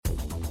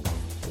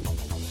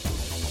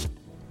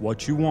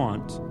what you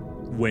want,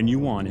 when you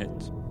want it,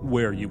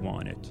 where you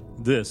want it.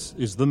 This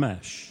is The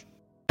Mesh.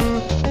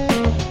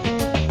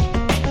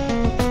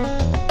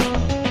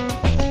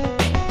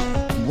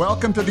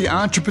 Welcome to the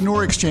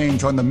Entrepreneur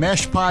Exchange on the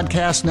Mesh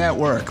Podcast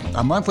Network,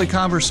 a monthly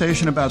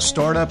conversation about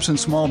startups and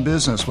small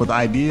business with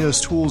ideas,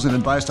 tools, and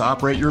advice to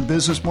operate your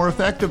business more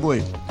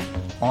effectively.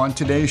 On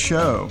today's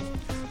show,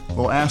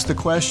 we'll ask the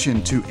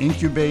question to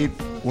incubate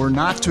or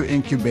not to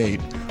incubate.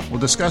 We'll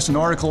discuss an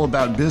article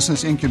about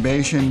business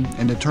incubation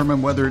and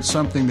determine whether it's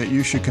something that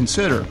you should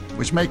consider,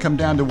 which may come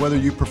down to whether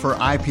you prefer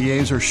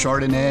IPAs or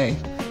Chardonnay.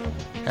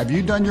 Have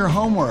you done your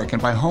homework?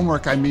 And by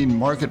homework, I mean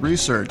market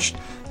research.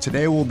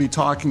 Today, we'll be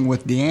talking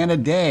with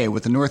Deanna Day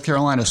with the North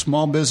Carolina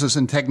Small Business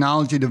and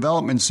Technology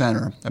Development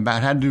Center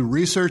about how to do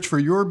research for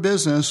your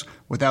business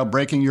without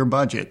breaking your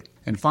budget.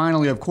 And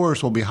finally, of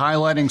course, we'll be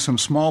highlighting some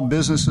small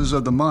businesses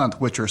of the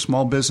month, which are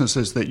small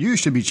businesses that you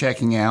should be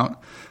checking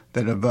out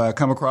that have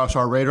come across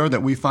our radar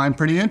that we find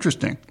pretty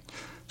interesting.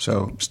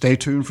 So stay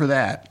tuned for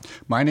that.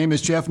 My name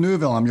is Jeff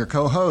Newville. I'm your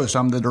co-host.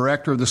 I'm the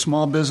director of the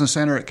Small Business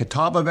Center at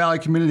Catawba Valley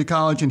Community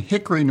College in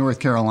Hickory,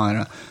 North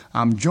Carolina.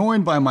 I'm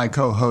joined by my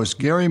co-host,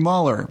 Gary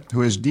Muller,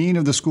 who is Dean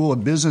of the School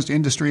of Business,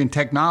 Industry, and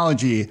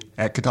Technology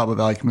at Catawba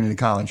Valley Community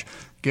College.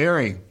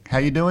 Gary, how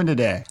you doing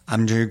today?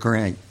 I'm doing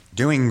great.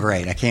 Doing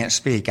great. I can't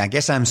speak. I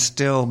guess I'm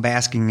still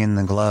basking in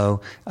the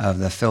glow of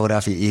the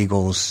Philadelphia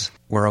Eagles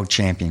World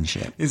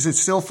Championship. Is it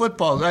still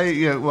football?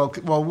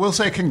 Well, we'll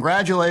say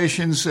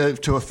congratulations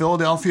to a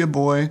Philadelphia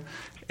boy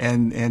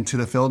and to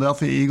the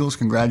Philadelphia Eagles.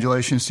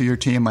 Congratulations to your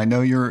team. I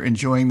know you're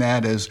enjoying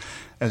that as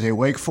a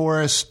Wake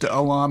Forest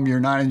alum.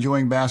 You're not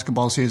enjoying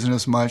basketball season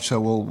as much,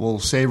 so we'll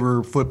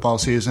savor football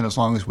season as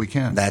long as we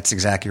can. That's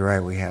exactly right.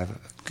 We have a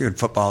good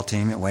football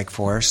team at Wake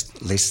Forest,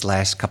 at least the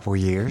last couple of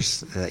years.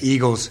 The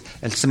Eagles,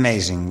 it's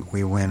amazing.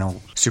 We win a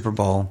Super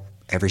Bowl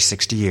every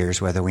 60 years,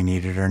 whether we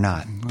need it or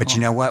not. But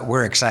you know what?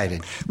 We're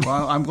excited.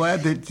 Well, I'm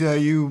glad that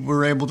you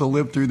were able to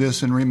live through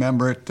this and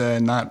remember it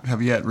and not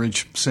have yet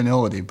reached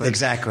senility. But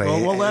exactly.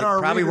 We'll let our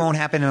probably won't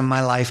happen in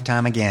my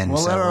lifetime again.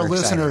 We'll let our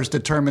listeners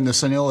determine the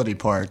senility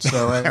part.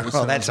 So,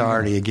 well, that's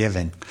already a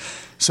given.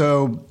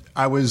 So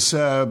I was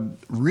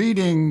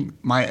reading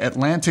my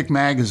Atlantic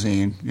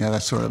magazine. Yeah,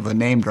 that's sort of a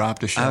name drop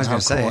to show I was how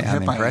going to say, cool and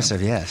hip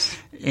impressive, I am. Yes.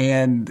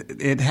 And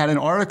it had an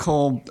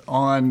article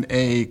on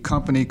a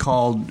company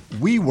called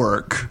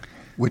WeWork,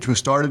 which was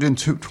started in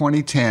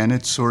 2010.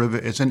 It's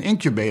an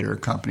incubator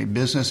company,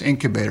 business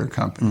incubator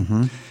company.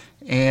 Mm-hmm.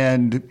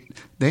 And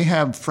they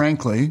have,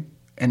 frankly,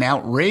 an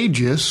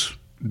outrageous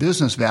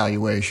business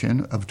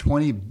valuation of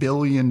 $20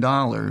 billion.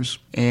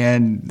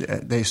 And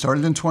they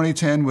started in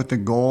 2010 with the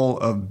goal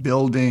of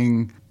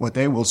building what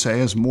they will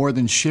say is more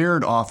than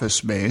shared office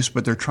space,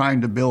 but they're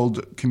trying to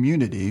build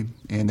community.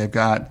 And they've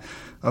got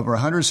over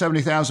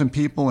 170,000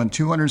 people in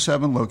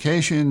 207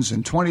 locations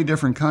in 20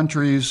 different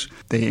countries.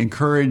 They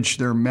encourage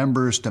their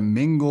members to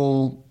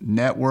mingle,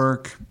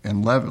 network,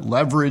 and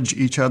leverage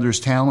each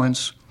other's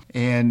talents.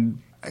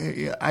 And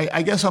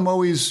I guess I'm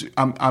always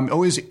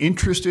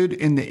interested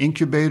in the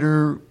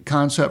incubator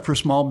concept for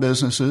small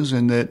businesses,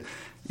 and that,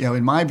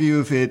 in my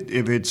view, if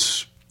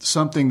it's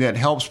something that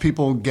helps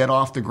people get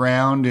off the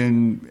ground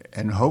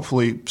and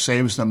hopefully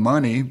saves them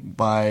money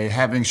by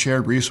having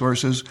shared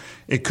resources,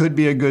 it could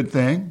be a good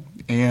thing.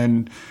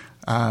 And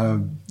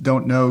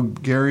don't know,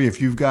 Gary,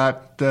 if you've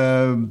got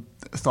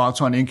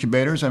thoughts on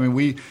incubators. I mean,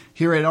 we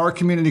here at our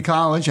community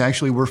college,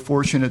 actually, we're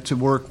fortunate to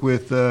work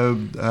with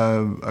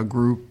a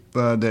group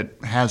that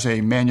has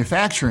a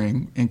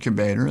manufacturing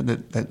incubator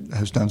that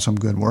has done some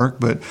good work.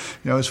 But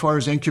as far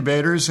as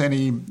incubators,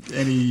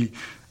 any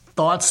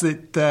thoughts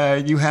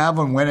that you have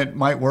on when it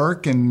might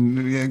work,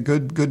 and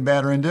good,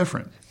 bad, or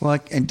indifferent? Well,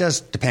 it does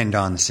depend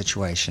on the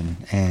situation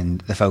and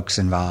the folks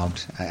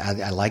involved.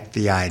 I like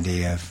the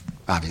idea of,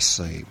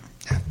 obviously,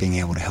 being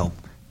able to help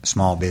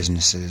small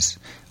businesses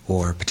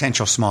or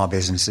potential small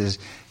businesses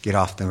get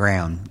off the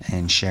ground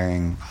and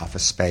sharing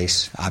office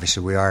space.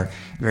 Obviously, we are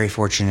very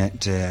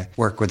fortunate to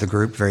work with a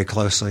group very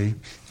closely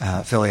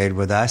affiliated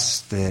with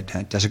us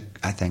that does,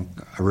 I think,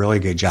 a really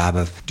good job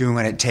of doing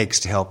what it takes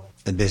to help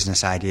the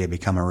business idea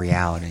become a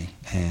reality.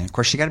 And, of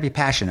course, you got to be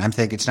passionate. I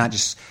think it's not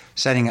just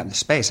setting up the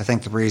space. I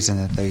think the reason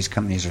that these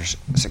companies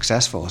are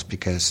successful is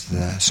because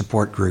the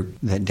support group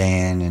that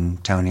Dan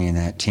and Tony and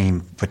that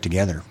team put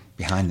together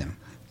behind them.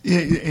 Yeah,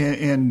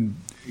 and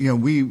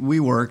we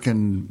work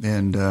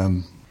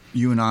and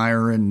you and I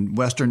are in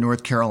Western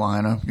North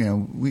Carolina.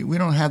 We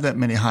don't have that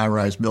many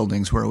high-rise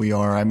buildings where we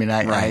are. I mean,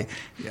 I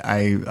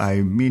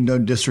mean no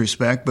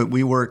disrespect, but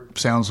WeWork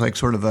sounds like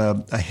sort of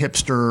a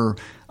hipster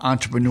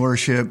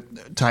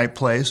entrepreneurship type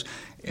place,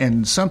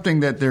 and something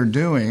that they're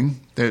doing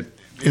that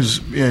is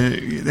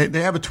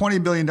they have a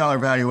 $20 billion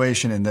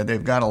valuation, and that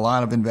they've got a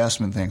lot of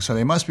investment things, so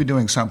they must be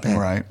doing something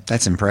right.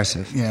 That's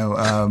impressive.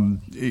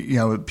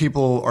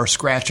 People are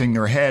scratching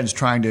their heads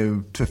trying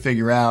to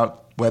figure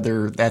out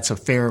whether that's a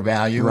fair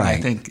value. Right. And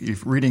I think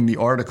if reading the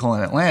article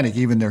in Atlantic,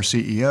 even their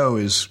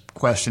CEO is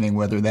questioning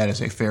whether that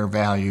is a fair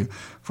value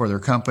for their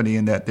company,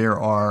 and that there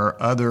are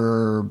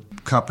other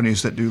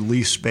companies that do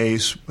lease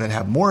space that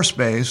have more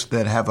space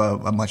that have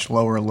a much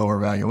lower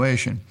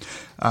valuation.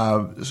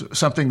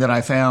 Something that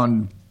I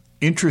found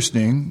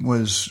interesting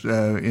was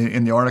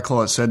in the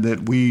article it said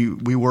that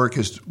WeWork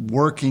is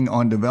working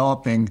on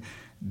developing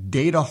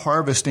data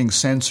harvesting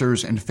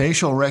sensors and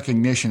facial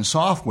recognition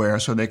software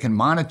so they can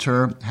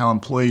monitor how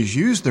employees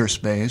use their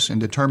space and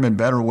determine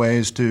better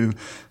ways to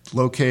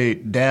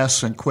locate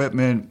desks,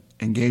 equipment,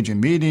 engage in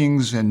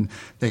meetings, and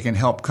they can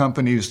help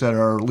companies that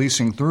are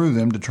leasing through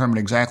them determine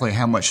exactly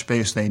how much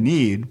space they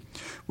need,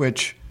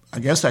 which I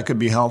guess that could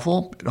be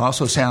helpful. It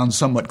also sounds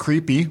somewhat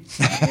creepy.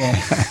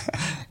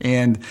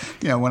 And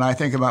when I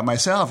think about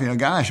myself,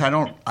 gosh, I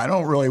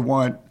don't really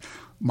want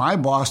my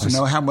boss to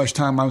know how much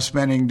time I'm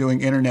spending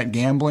doing internet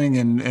gambling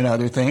and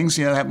other things.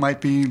 That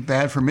might be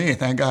bad for me.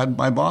 Thank God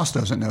my boss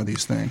doesn't know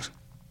these things.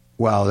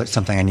 Well, that's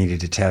something I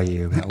needed to tell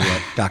you about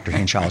what Dr.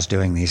 Henshaw is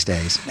doing these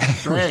days.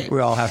 Great. We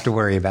all have to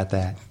worry about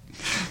that.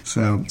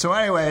 So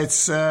anyway,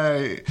 it's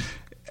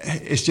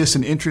just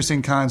an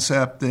interesting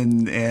concept,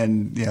 and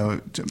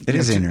it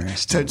is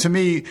interesting. To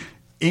me,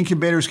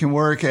 incubators can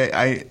work.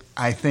 I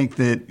think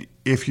that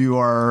if you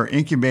are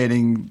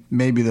incubating,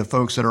 maybe the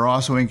folks that are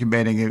also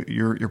incubating,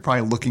 you're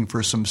probably looking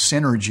for some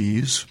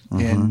synergies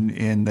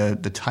in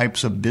the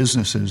types of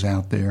businesses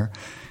out there.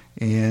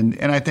 And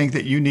I think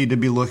that you need to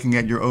be looking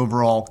at your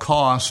overall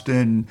cost.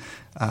 And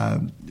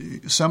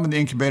some of the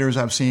incubators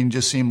I've seen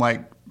just seem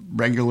like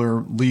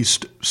regular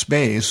leased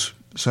space.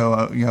 So,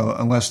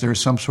 unless there's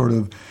some sort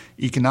of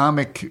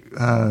economic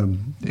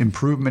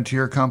improvement to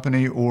your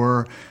company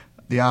or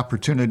the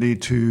opportunity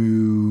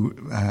to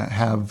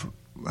have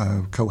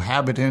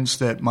cohabitants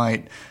that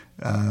might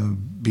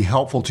be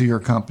helpful to your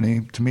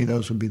company, to me,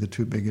 those would be the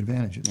two big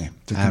advantages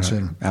to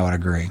consider. I would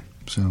agree.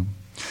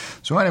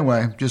 So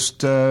anyway,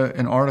 just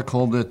an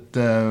article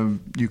that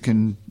you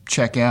can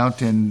check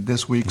out in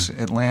this week's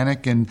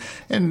Atlantic, and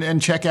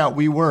check out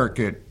WeWork.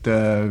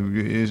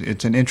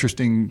 It's an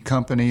interesting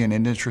company and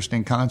an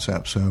interesting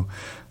concept. So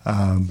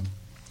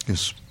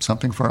it's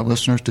something for our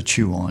listeners to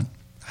chew on.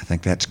 I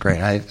think that's great.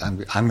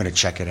 I'm going to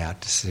check it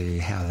out to see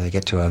how they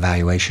get to a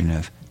valuation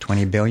of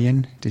 $20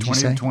 billion. Did you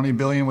say $20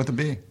 billion with a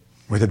B?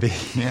 With a B.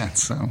 Yeah.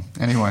 So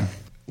anyway.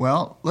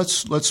 Well,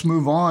 let's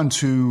move on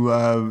to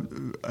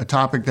a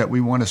topic that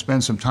we want to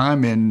spend some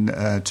time in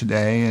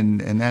today,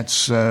 and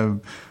that's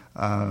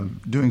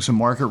doing some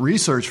market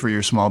research for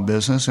your small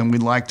business. And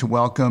we'd like to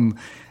welcome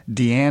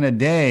Deanna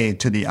Day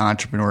to the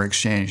Entrepreneur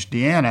Exchange.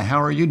 Deanna,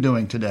 how are you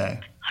doing today?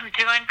 I'm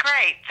doing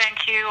great.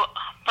 Thank you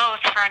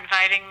both for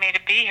inviting me to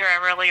be here.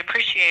 I really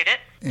appreciate it.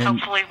 And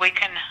hopefully I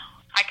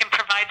can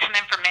provide some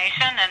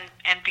information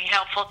and be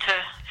helpful to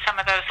some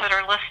of those that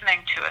are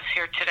listening to us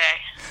here today.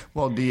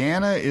 Well,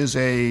 Deanna is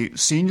a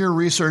senior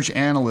research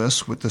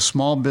analyst with the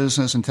Small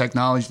Business and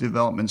Technology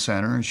Development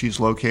Center, and she's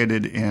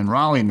located in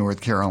Raleigh,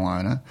 North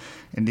Carolina.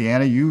 And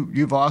Deanna,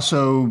 you've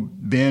also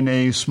been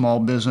a small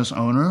business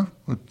owner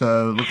with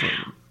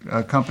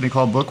a company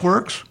called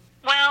Bookworks?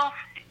 Well,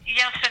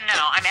 yes and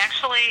no. I'm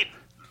actually,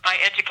 by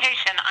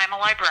education, I'm a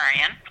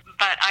librarian,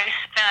 but I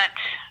spent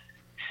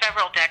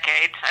several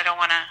decades. I don't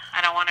want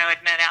to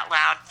admit out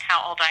loud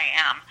how old I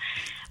am,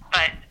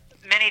 but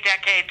many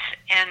decades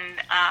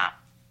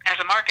as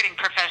a marketing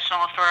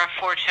professional for a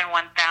Fortune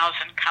 1000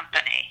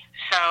 company.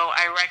 So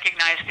I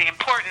recognize the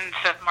importance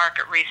of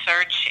market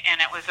research,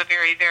 and it was a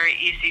very, very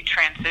easy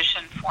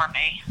transition for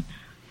me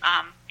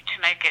to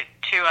make it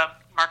to a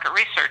market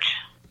research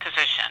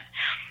position.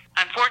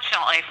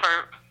 Unfortunately,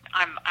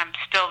 I'm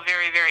still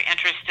very, very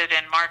interested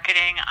in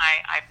marketing.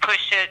 I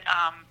push it.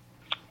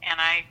 And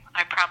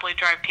I probably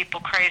drive people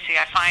crazy.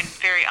 I find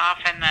very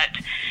often that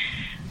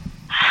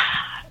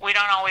we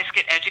don't always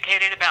get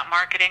educated about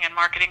marketing and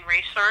marketing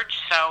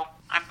research. So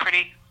I'm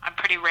pretty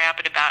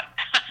rabid about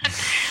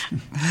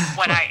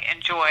what I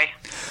enjoy.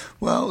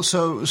 Well,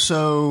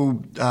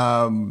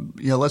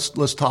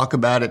 let's talk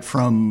about it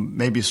from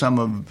maybe some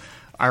of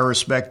our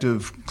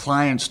respective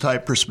clients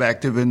type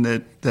perspective, in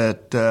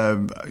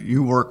that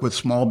you work with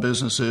small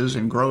businesses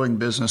and growing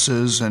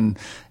businesses, and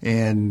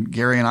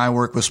Gary and I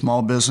work with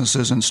small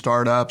businesses and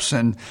startups,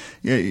 and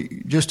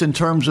just in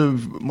terms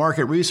of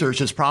market research,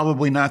 it's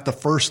probably not the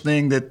first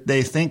thing that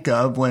they think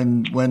of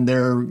when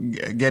they're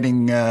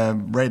getting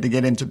ready to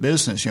get into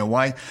business.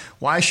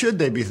 Why should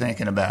they be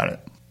thinking about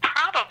it?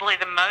 Probably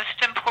the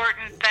most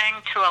important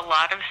thing to a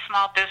lot of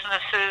small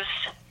businesses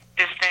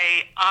is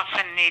they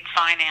often need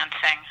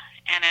financing.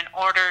 And in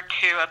order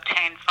to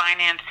obtain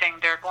financing,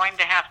 they're going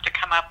to have to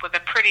come up with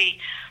a pretty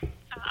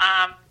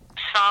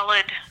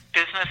solid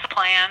business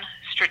plan,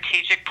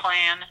 strategic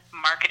plan,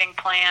 marketing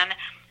plan.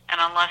 And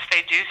unless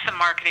they do some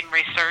marketing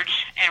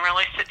research and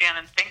really sit down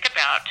and think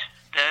about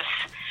this,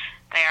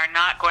 they are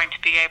not going to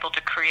be able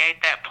to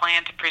create that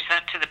plan to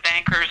present to the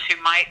bankers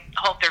who might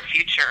hold their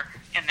future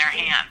in their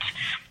hands.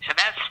 So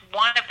that's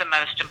one of the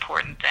most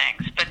important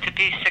things. But to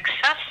be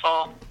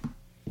successful,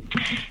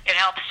 it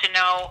helps to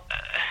know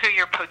who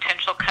your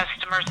potential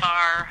customers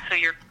are, who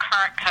your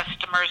current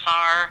customers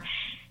are,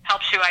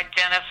 helps you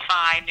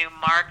identify new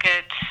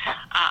markets,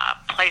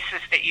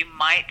 places that you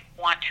might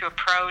want to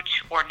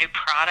approach or new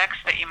products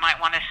that you might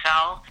want to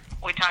sell.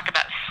 We talk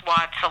about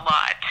SWOTs a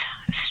lot: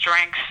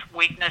 strengths,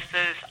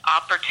 weaknesses,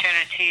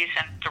 opportunities,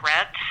 and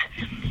threats.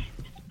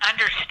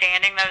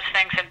 Understanding those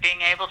things and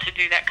being able to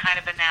do that kind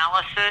of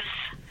analysis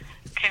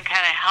can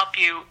kind of help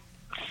you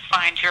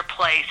find your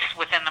place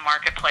within the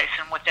marketplace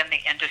and within the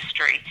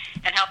industry,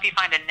 and help you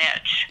find a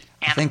niche,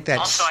 and I think that's,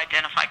 also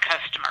identify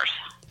customers.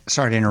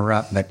 Sorry to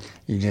interrupt, but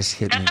you just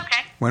hit me. That's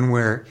okay. When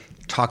we're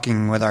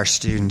talking with our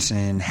students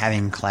and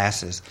having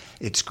classes,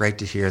 it's great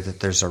to hear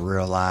that there's a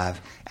real live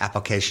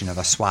application of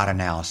a SWOT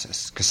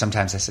analysis. Because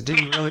sometimes I said,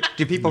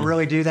 do people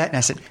really do that? And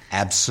I said,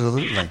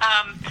 absolutely.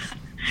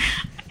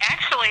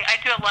 Actually, I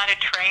do a lot of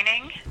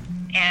training,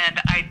 and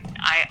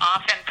I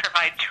often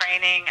provide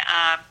training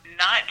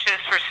not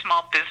just for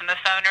small business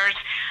owners,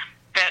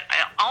 but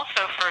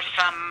also for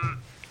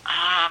some,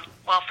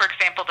 for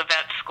example, the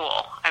vet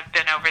school. I've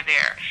been over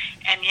there.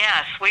 And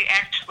yes, we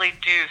actually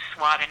do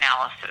SWOT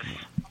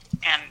analysis.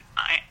 And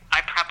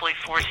I probably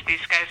force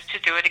these guys to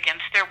do it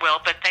against their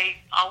will, but they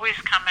always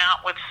come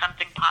out with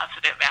something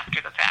positive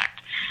after the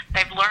fact.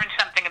 They've learned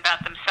something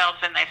about themselves,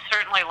 and they've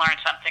certainly learned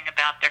something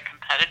about their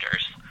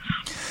competitors.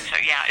 So,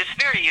 yeah, it's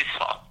very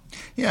useful.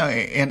 Yeah,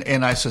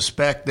 and I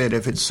suspect that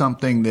if it's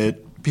something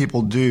that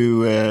people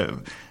do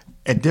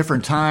at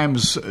different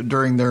times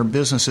during their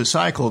business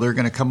cycle, they're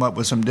going to come up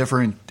with some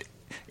different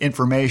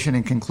information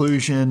and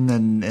conclusion,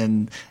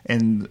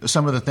 and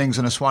some of the things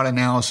in a SWOT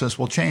analysis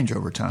will change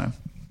over time.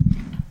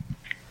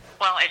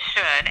 Well, it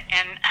should,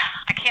 and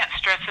I can't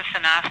stress this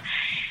enough.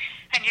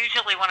 And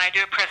usually when I do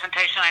a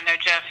presentation, I know,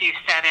 Jeff, you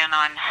sat in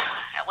on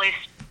at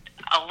least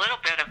a little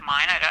bit of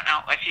mine. I don't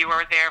know if you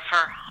were there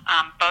for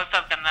both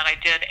of them that I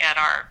did at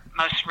our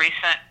most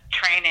recent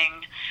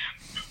training.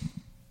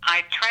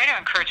 I try to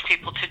encourage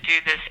people to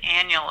do this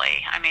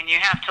annually. I mean, you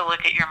have to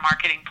look at your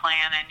marketing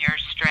plan and your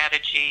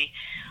strategy.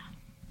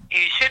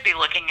 You should be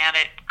looking at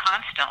it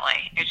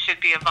constantly. It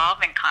should be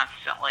evolving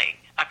constantly.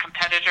 A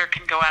competitor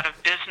can go out of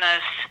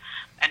business.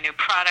 A new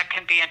product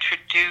can be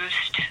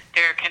introduced.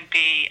 There can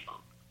be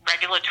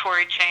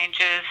regulatory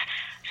changes.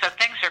 So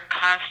things are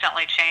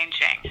constantly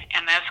changing,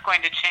 and that's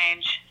going to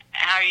change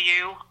how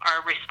you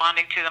are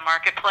responding to the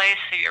marketplace,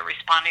 how you're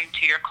responding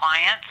to your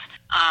clients.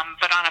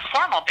 But on a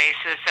formal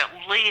basis, at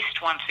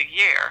least once a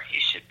year, you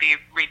should be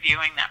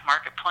reviewing that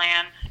market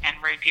plan and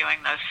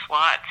reviewing those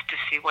SWOTs to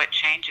see what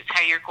changes,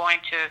 how you're going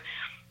to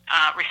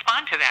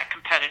respond to that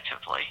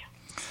competitively.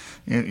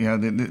 You know,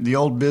 the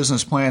old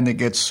business plan that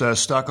gets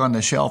stuck on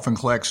the shelf and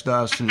collects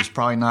dust is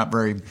probably not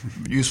very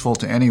useful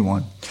to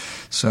anyone.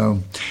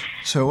 So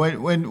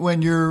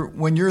when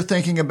you're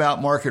thinking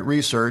about market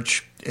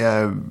research,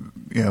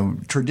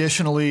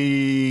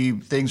 traditionally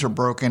things are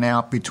broken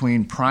out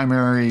between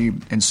primary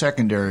and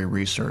secondary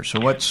research. So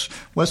what's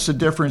the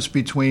difference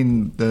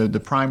between the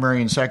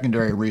primary and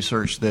secondary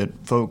research that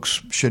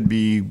folks should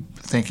be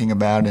thinking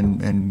about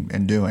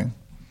and doing?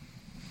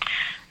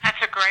 That's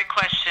a great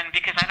question,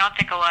 because I don't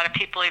think a lot of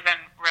people even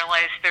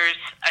realize there's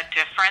a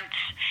difference.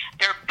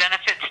 There are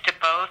benefits to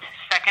both.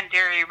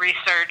 Secondary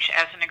research,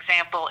 as an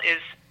example,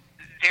 is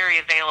very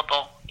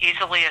available,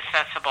 easily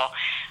accessible.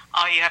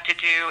 All you have to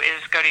do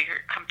is go to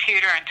your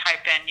computer and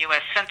type in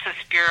U.S. Census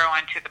Bureau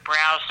into the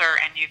browser,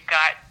 and you've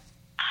got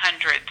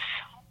hundreds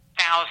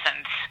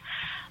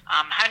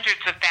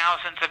of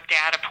thousands of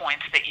data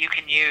points that you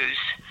can use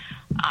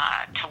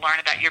to learn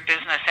about your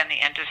business and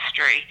the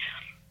industry.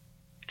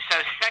 So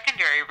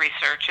secondary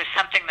research is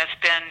something that's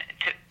been,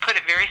 to put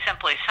it very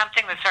simply,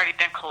 something that's already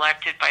been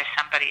collected by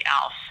somebody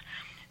else.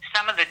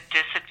 Some of the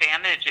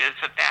disadvantages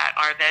of that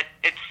are that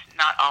it's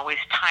not always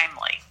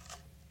timely,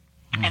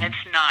 and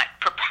it's not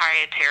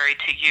proprietary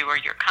to you or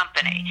your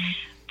company.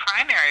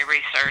 Primary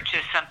research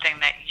is something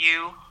that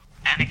you,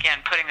 and again,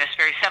 putting this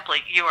very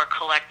simply, you are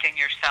collecting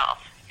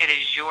yourself. It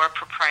is your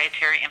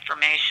proprietary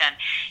information.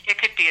 It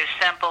could be as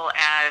simple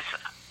as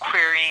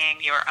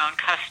querying your own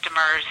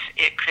customers.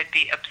 It could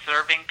be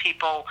observing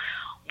people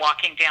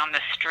walking down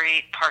the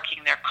street,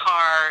 parking their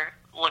car,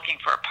 looking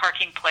for a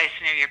parking place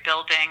near your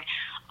building.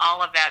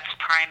 All of that's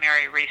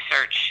primary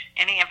research.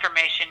 Any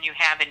information you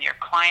have in your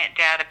client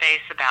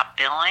database about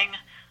billing,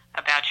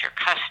 about your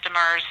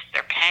customers,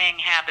 their paying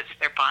habits,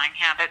 their buying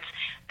habits,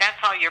 that's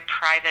all your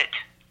private,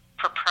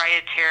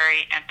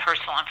 proprietary, and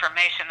personal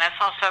information. That's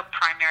also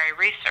primary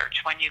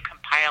research when you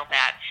compile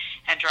that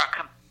and draw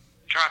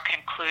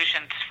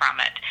conclusions from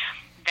it.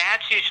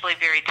 That's usually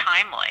very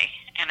timely,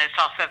 and it's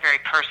also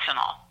very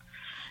personal.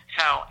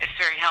 So it's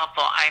very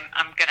helpful.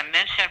 I'm going to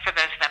mention for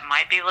those that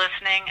might be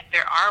listening,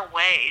 there are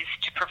ways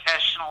to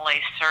professionally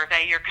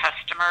survey your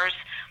customers,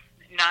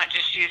 not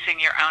just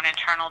using your own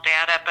internal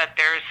data, but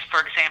there's,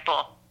 for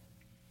example,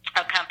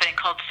 a company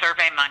called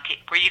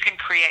SurveyMonkey, where you can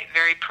create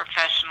very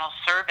professional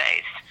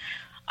surveys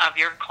of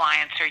your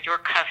clients or your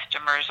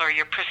customers or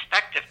your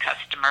prospective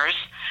customers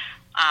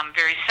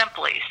very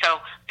simply.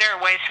 So there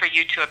are ways for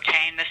you to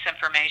obtain this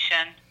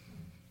information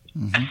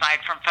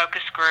aside from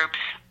focus groups,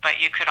 but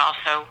you could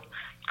also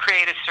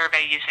create a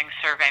survey using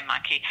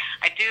SurveyMonkey.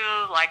 I do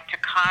like to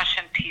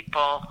caution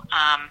people,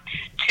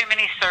 too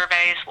many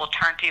surveys will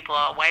turn people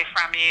away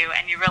from you,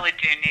 and you really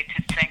do need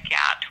to think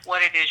out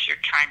what it is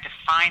you're trying to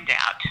find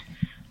out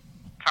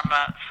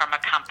from a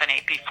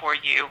company before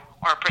you,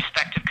 or a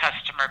prospective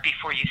customer,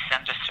 before you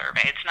send a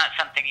survey. It's not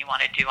something you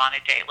want to do on a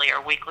daily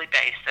or weekly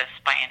basis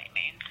by any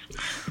means.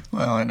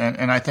 Well,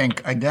 and I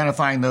think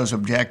identifying those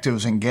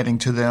objectives and getting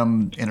to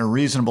them in a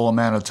reasonable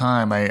amount of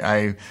time,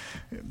 I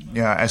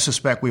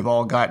suspect we've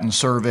all gotten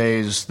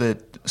surveys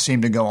that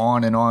seem to go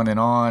on and on and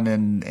on,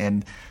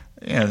 and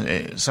you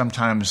know,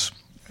 sometimes,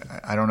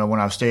 I don't know, when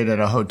I've stayed at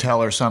a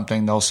hotel or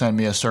something, they'll send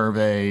me a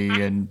survey,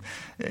 and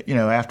you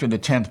know, after the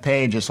 10th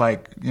page, it's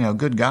like, you know,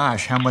 good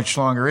gosh, how much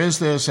longer is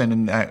this?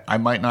 And I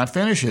might not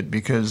finish it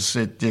because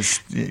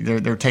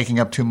they're taking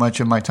up too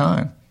much of my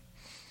time.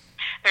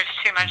 There's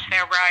too much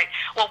there, right?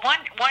 Well,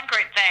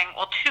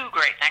 two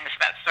great things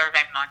about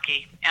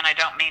SurveyMonkey, and I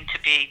don't mean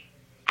to be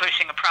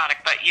pushing a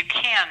product, but you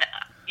can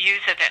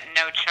use it at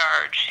no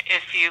charge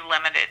if you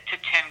limit it to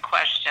 10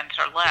 questions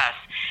or less.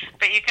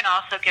 But you can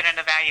also get an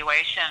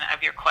evaluation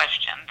of your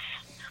questions.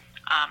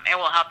 It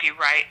will help you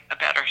write a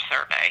better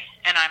survey.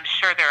 And I'm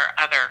sure there are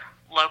other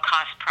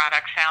low-cost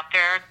products out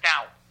there.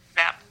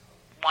 That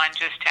one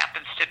just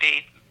happens to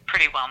be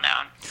pretty well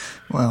known.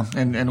 Well,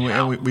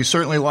 and we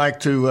certainly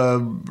like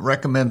to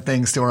recommend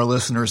things to our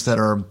listeners that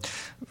are,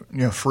 you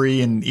know,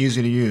 free and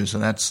easy to use,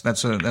 and that's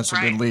a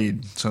good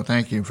lead. So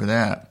thank you for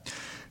that.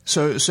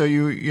 So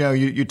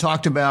you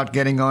talked about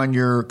getting on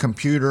your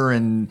computer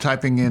and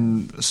typing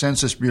in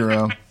Census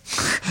Bureau.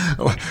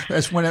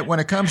 That's when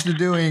it comes to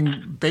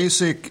doing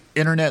basic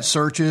internet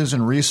searches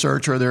and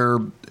research, are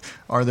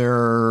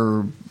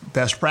there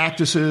best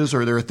practices,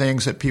 or are there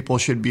things that people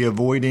should be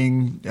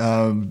avoiding?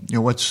 How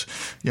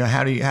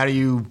do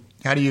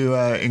you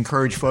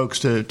encourage folks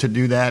to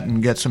do that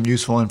and get some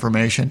useful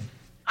information?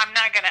 I'm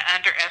not going to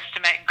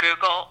underestimate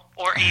Google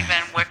or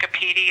even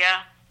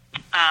Wikipedia.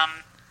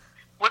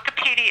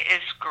 Wikipedia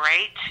is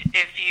great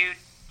if you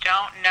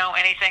don't know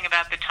anything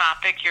about the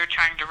topic you're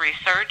trying to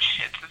research.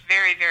 It's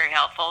very, very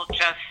helpful,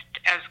 just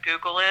as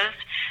Google is.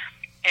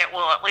 It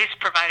will at least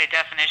provide a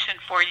definition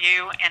for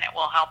you, and it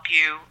will help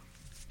you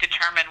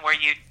determine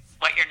what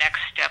your next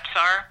steps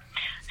are.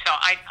 So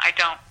I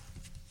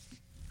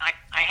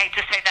hate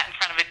to say that in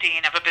front of a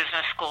dean of a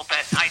business school,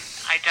 but I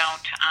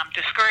don't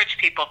discourage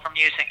people from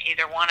using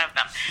either one of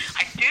them.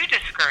 I do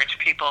discourage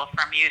people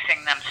from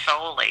using them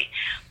solely.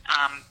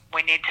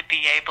 We need to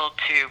be able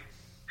to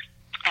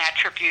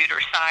attribute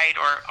or cite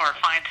or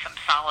find some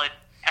solid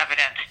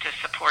evidence to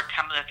support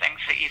some of the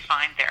things that you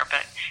find there.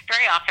 But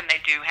very often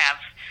they do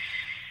have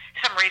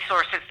some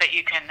resources that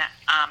you can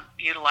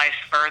utilize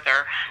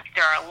further.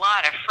 There are a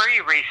lot of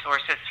free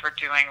resources for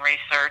doing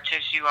research,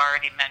 as you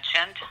already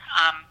mentioned.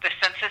 The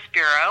Census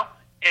Bureau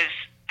is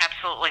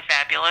absolutely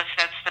fabulous.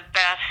 That's the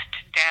best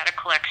data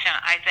collection,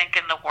 I think,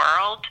 in the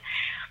world.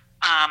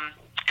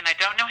 And I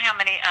don't know how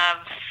many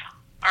of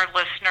our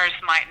listeners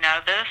might know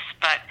this,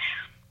 but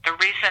the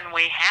reason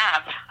we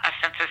have a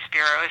Census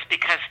Bureau is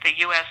because the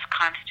U.S.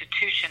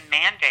 Constitution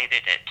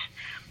mandated it.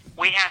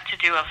 We have to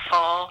do a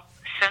full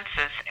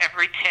census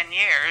every 10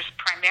 years,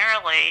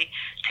 primarily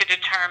to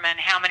determine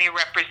how many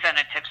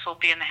representatives will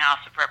be in the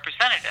House of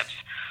Representatives.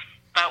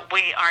 But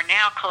we are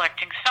now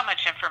collecting so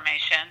much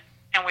information,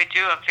 and we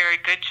do a very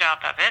good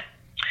job of it,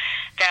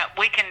 that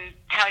we can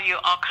tell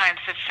you all kinds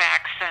of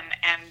facts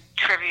and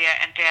trivia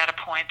and data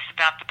points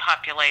about the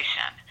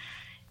population.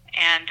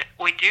 And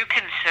we do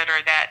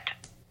consider that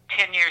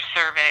 10-year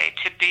survey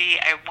to be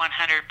a 100%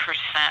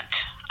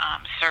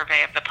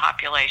 survey of the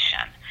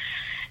population.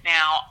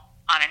 Now,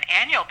 on an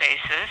annual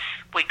basis,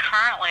 we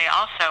currently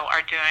also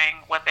are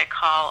doing what they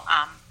call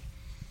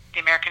the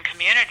American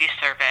Community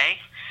Survey,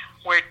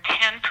 where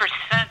 10%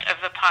 of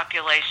the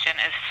population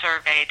is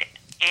surveyed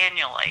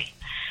annually.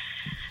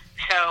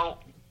 So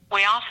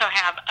we also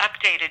have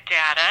updated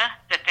data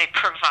that they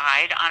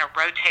provide on a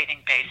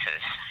rotating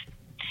basis.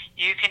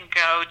 You can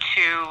go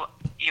to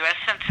U.S.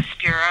 Census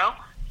Bureau.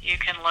 You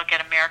can look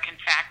at American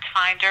Fact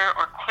Finder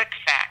or Quick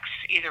Facts,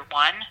 either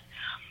one,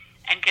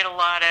 and get a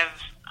lot of,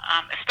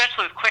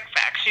 especially with Quick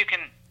Facts, you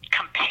can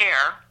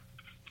compare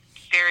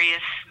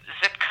various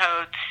zip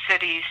codes,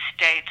 cities,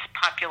 states,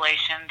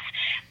 populations,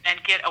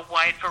 and get a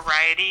wide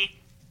variety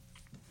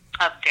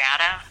of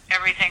data,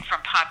 everything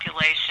from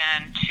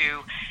population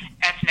to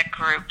ethnic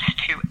groups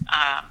to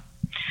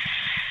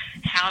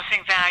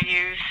housing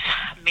values,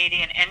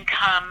 median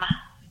income,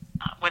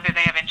 whether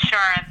they have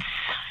insurance,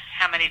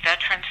 how many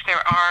veterans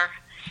there are,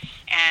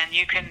 and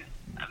you can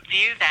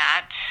view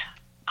that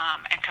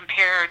and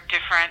compare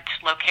different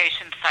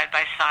locations side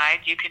by side.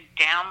 You can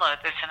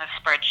download this in a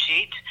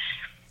spreadsheet,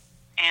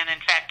 and in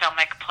fact, I'll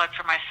make a plug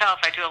for myself.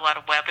 I do a lot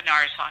of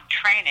webinars on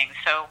training,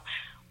 so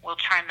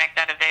we'll try and make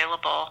that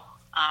available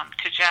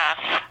to Jeff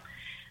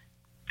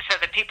so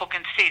that people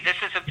can see. This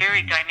is a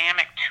very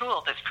dynamic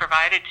tool that's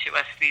provided to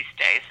us these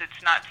days.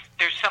 It's not,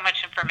 there's so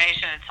much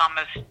information, it's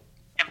almost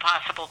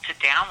impossible to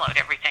download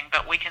everything,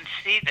 but we can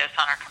see this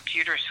on our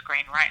computer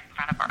screen right in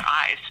front of our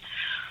eyes.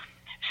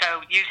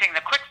 So using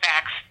the quick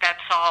facts,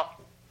 that's all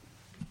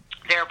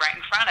there right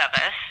in front of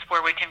us,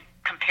 where we can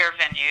compare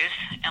venues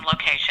and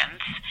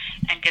locations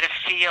and get a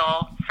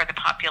feel for the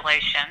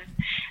population.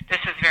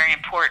 This is very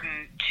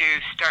important to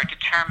start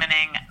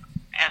determining,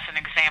 as an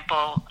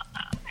example,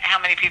 how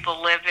many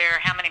people live there,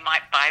 how many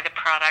might buy the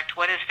product,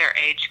 what is their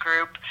age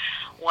group,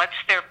 what's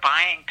their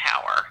buying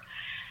power.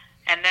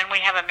 And then we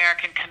have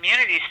American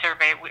Community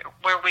Survey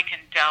where we can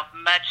delve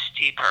much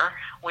deeper.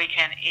 We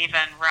can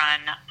even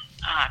run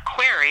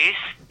queries.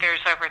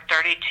 There's over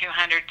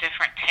 3,200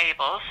 different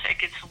tables. It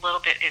gets a little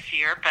bit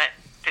iffier, but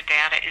the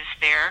data is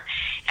there.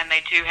 And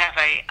they do have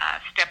a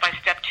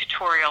step-by-step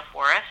tutorial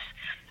for us.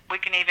 We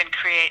can even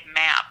create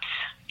maps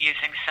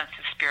using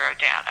Census Bureau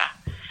data.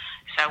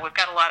 So we've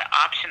got a lot of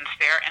options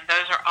there, and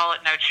those are all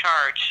at no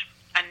charge.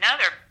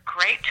 Another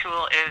great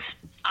tool is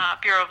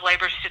Bureau of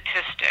Labor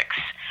Statistics.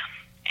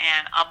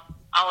 And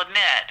I'll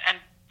admit,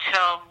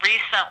 until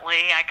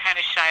recently, I kind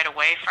of shied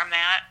away from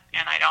that,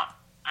 and I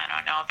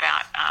don't know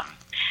about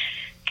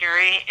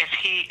Gary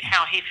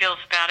how he feels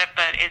about it,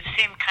 but it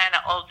seemed kind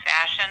of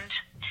old-fashioned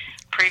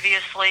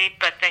previously.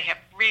 But they have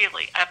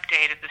really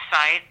updated the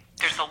site.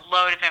 There's a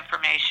load of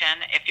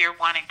information. If you're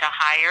wanting to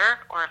hire,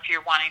 or if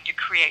you're wanting to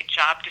create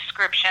job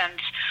descriptions,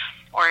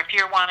 or if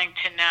you're wanting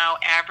to know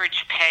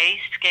average pay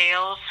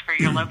scales for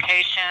your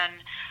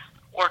location,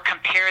 or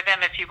compare them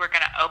if you were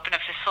going to open a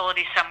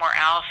facility somewhere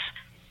else,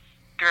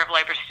 Bureau of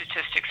Labor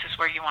Statistics is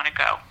where you want to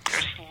go.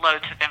 There's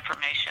loads of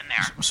information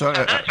there. So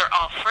those are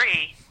all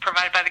free,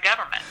 provided by the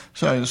government.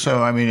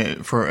 So I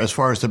mean, for as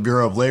far as the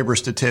Bureau of Labor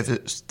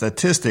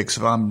Statistics,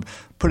 if I'm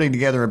putting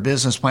together a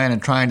business plan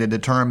and trying to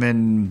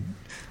determine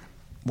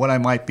what I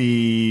might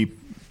be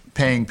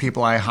paying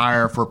people I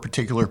hire for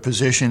particular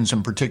positions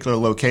in particular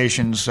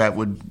locations, that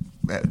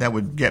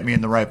would get me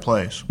in the right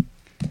place.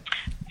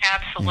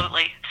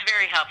 Absolutely. It's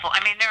very helpful.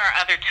 I mean, there are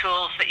other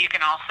tools that you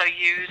can also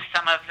use.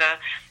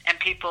 And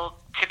people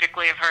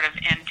typically have heard of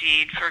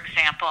Indeed, for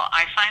example.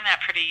 I find that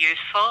pretty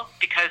useful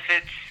because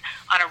it's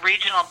on a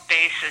regional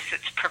basis.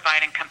 It's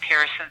providing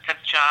comparisons of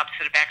jobs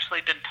that have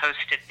actually been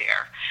posted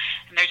there.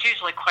 And there's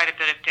usually quite a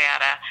bit of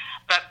data.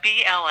 But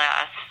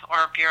BLS,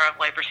 or Bureau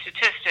of Labor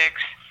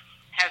Statistics,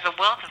 has a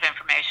wealth of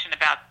information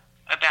about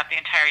the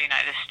entire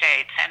United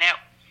States. And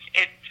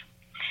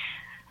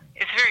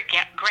it's very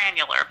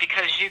granular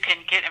because you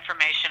can get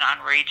information on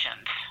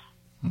regions.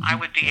 Mm-hmm. I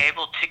would be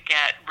able to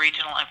get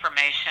regional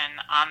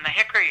information on the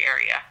Hickory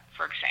area,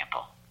 for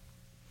example.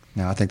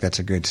 No, I think that's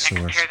a good source.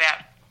 And compare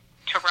that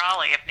to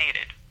Raleigh if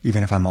needed.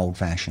 Even if I'm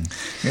old-fashioned.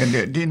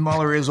 And Dean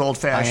Muller is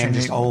old-fashioned. I am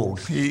just old.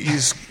 He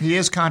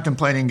is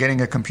contemplating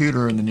getting a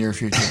computer in the near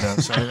future, though,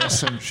 so that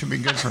should be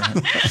good for him.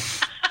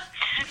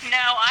 No,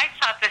 I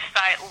thought the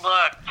site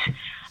looked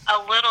a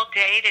little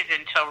dated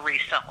until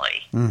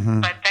recently,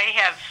 but they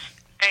have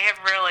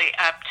really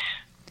upped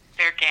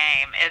their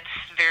game.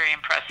 It's very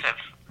impressive.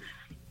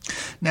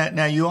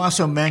 Now, you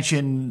also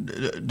mentioned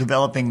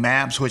developing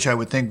maps, which I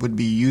would think would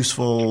be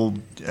useful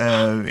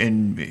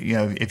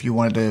if you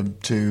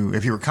wanted to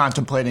if you were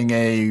contemplating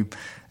a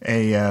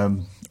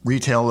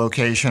retail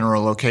location or a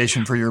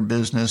location for your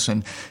business.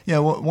 And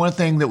one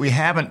thing that we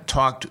haven't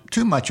talked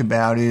too much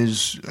about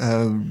is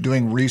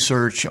doing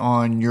research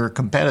on your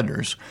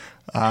competitors.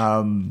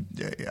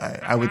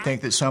 I would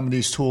think that some of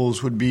these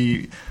tools would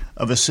be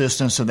of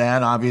assistance to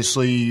that.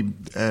 Obviously,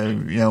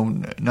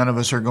 none of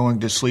us are going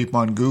to sleep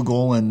on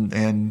Google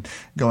and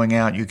going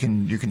out. You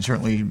can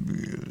certainly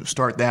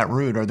start that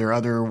route. Are there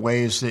other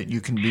ways that you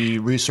can be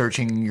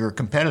researching your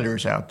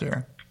competitors out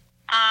there?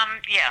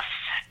 Yes,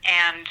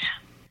 and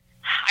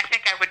I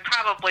think I would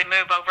probably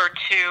move over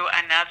to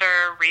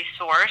another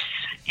resource,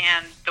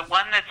 and the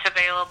one that's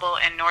available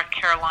in North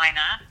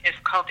Carolina is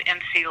called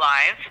NC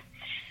Live.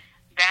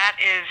 That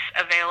is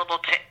available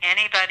to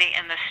anybody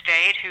in the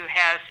state who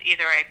has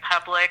either a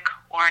public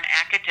or an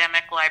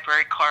academic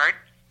library card,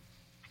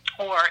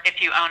 or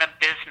if you own a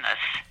business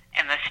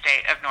in the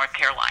state of North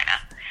Carolina.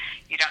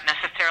 You don't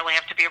necessarily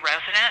have to be a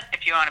resident.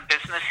 If you own a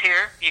business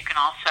here, you can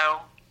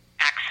also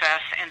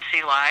access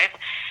NC Live.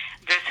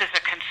 This is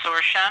a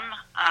consortium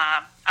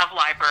of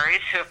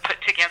libraries who have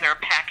put together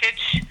a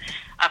package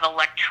of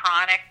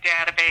electronic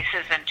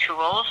databases and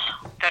tools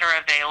that are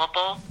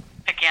available,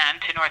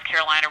 again, to North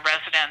Carolina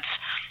residents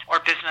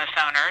or business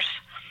owners.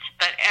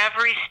 But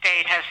every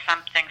state has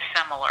something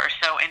similar.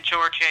 So in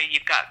Georgia,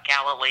 you've got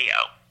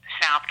Galileo.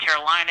 South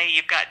Carolina,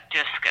 you've got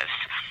Discus.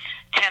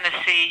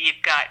 Tennessee,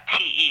 you've got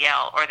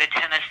TEL, or the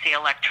Tennessee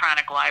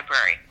Electronic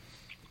Library.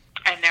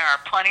 And there are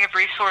plenty of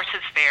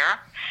resources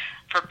there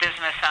for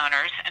business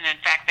owners. And in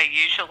fact, they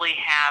usually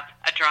have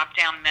a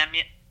drop-down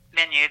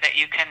menu that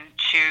you can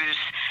choose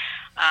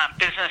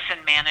business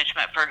and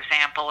management, for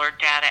example, or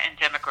data and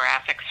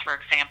demographics, for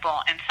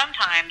example. And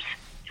sometimes,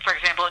 for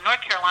example, in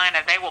North Carolina,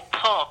 they will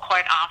pull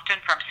quite often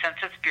from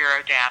Census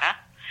Bureau data.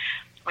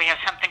 We have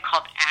something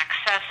called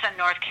Access in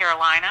North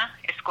Carolina.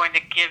 It's going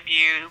to give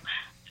you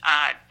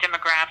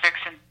demographics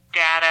and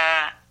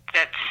data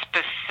that's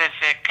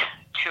specific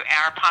to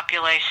our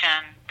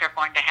population. They're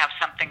going to have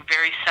something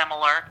very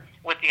similar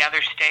with the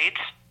other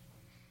states.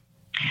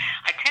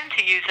 I tend to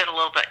to use it a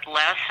little bit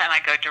less, and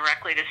I go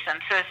directly to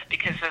census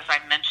because, as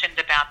I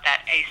mentioned about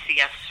that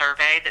ACS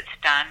survey that's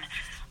done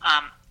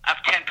of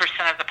 10%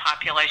 of the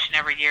population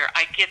every year,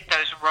 I get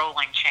those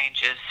rolling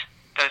changes,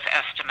 those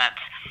estimates.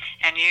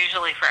 And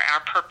usually for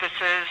our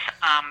purposes,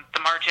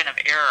 the margin of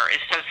error is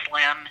so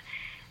slim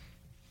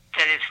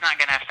that it's not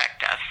going to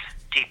affect us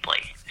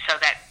deeply. So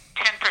that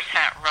 10%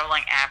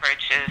 rolling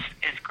average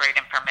is great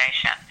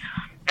information.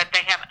 But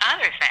they have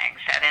other things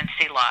at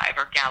NC Live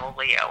or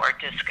Galileo or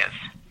Discus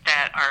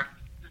that are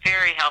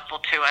very helpful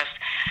to us.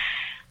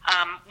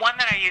 One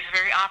that I use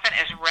very often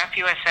is Ref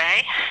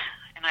USA,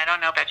 and I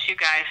don't know about you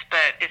guys,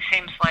 but it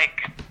seems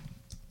like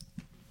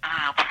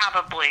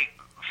probably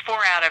 4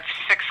 out of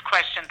 6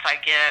 questions I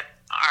get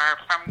are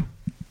from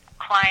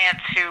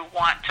clients who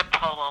want to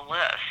pull a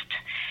list.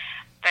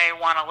 They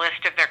want a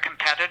list of their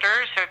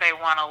competitors or they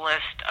want a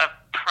list of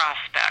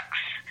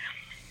prospects.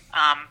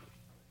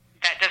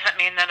 That doesn't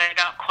mean that I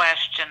don't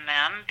question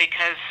them,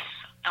 because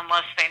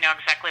unless they know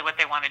exactly what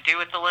they want to do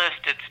with the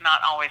list, it's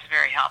not always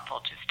very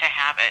helpful just to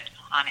have it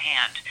on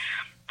hand.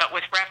 But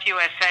with Ref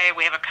USA,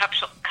 we have a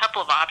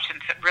couple of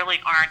options that really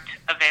aren't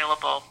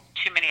available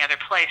too many other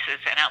places,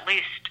 and at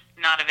least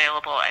not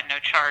available at no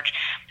charge.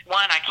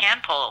 One, I can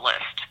pull a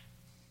list.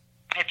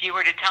 If you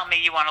were to tell me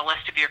you want a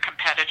list of your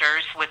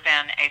competitors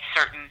within a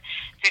certain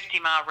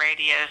 50-mile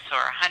radius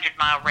or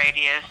 100-mile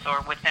radius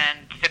or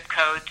within zip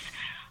codes,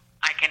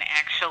 I can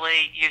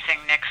actually,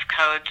 using NICS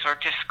codes or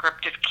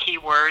descriptive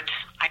keywords,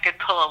 I could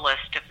pull a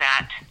list of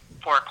that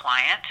for a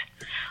client.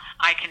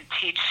 I can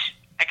teach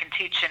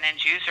an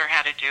end user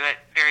how to do it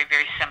very,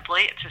 very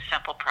simply. It's a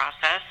simple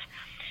process.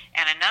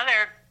 And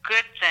another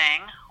good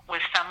thing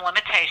with some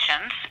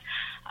limitations,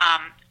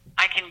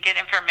 I can get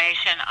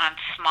information on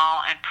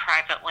small and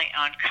privately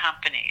owned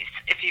companies.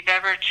 If you've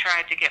ever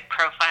tried to get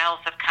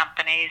profiles of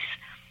companies,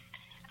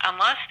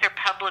 unless they're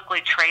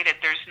publicly traded,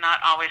 there's not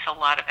always a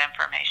lot of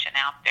information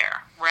out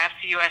there. Ref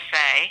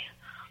USA,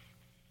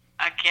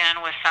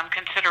 again, with some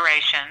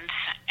considerations,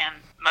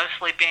 and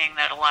mostly being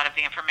that a lot of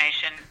the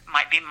information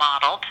might be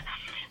modeled,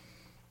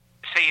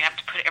 so you have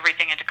to put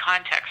everything into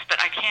context. But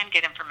I can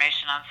get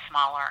information on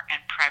smaller and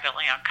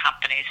privately owned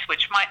companies,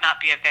 which might not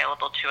be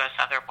available to us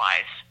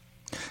otherwise.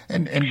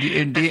 And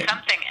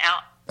something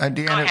else.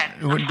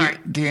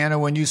 Deanna,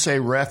 when you say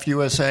Ref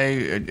USA,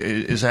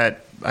 is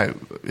that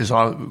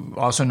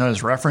also known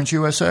as Reference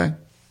USA?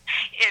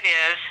 It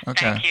is.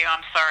 Okay. Thank you.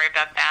 I'm sorry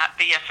about that,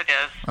 but yes, it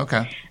is.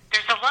 Okay.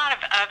 There's a lot of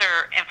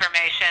other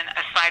information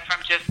aside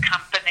from just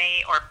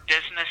company or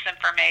business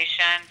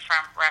information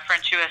from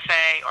Reference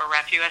USA or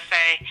Ref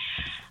USA.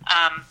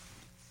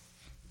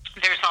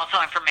 There's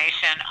also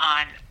information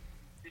on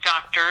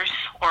doctors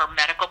or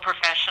medical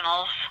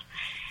professionals.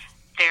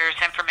 There's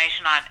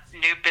information on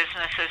new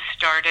businesses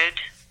started.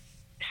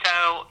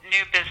 So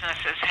new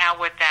businesses, how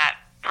would that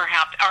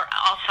perhaps, or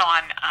also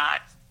on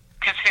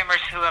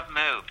consumers who have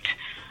moved.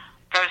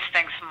 Those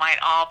things might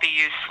all be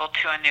useful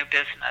to a new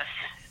business.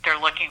 They're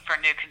looking for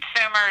new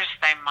consumers.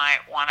 They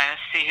might want to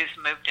see who's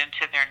moved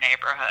into their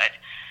neighborhood.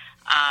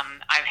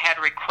 I've had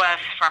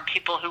requests from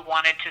people who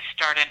wanted to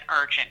start an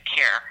urgent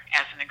care,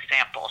 as an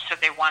example. So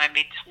they wanted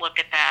me to look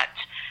at that.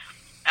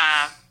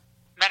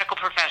 Medical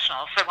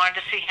professionals, they wanted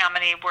to see how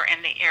many were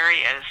in the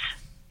areas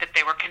that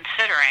they were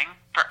considering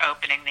for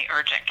opening the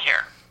urgent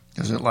care.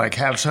 Does it like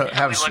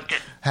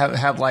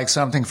have like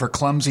something for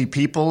clumsy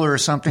people or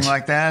something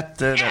like that?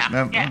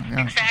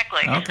 Yeah,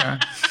 exactly. Okay.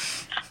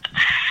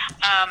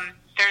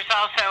 There's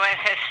also a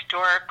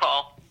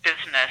historical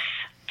business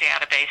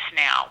database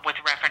now with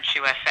Reference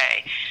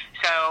USA.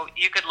 So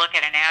you could look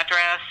at an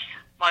address.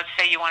 Let's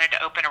say you wanted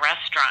to open a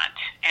restaurant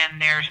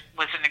and there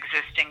was an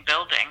existing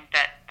building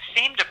that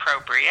seemed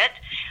appropriate.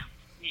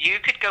 You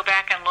could go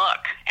back and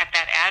look at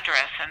that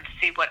address and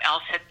see what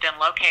else had been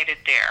located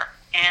there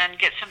and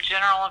get some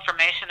general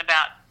information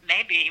about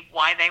maybe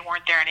why they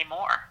weren't there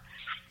anymore.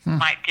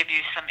 Might give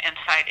you some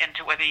insight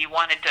into whether you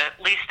wanted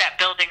to lease that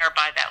building or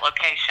buy that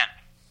location.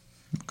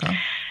 Okay.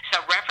 So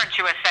Reference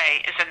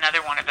USA is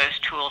another one of those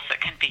tools that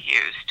can be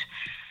used.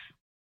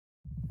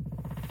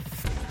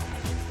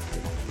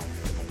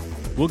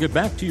 We'll get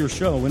back to your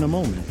show in a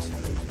moment.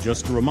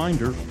 Just a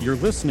reminder, you're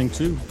listening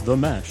to The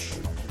Mesh,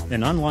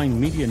 an online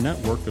media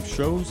network of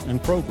shows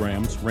and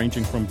programs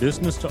ranging from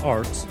business to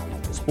arts,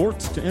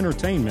 sports to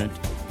entertainment,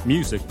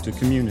 music to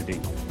community.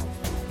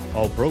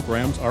 All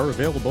programs are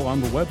available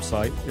on the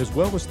website as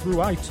well as through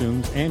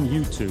iTunes and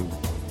YouTube.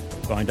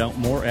 Find out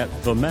more at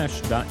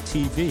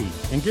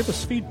themesh.tv and give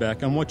us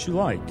feedback on what you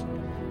like.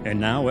 And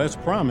now, as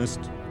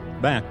promised,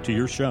 back to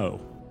your show.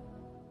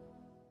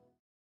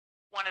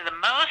 One of the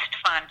most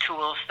fun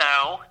tools,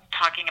 though,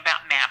 talking about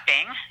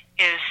mapping,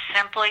 is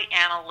Simply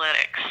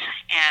Analytics.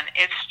 And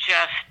it's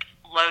just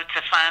loads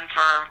of fun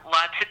for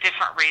lots of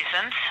different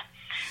reasons.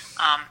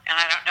 And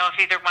I don't know if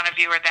either one of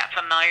you are that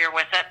familiar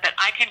with it, but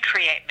I can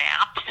create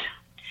maps.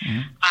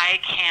 Mm-hmm. I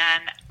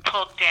can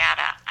pull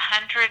data,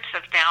 hundreds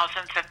of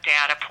thousands of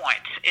data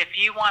points. If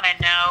you want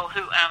to know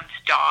who owns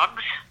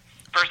dogs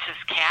versus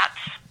cats,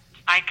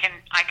 I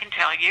can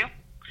tell you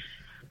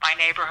by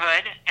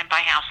neighborhood and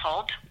by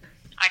household.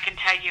 I can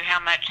tell you how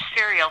much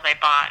cereal they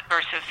bought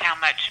versus how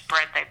much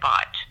bread they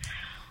bought.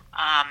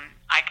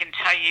 I can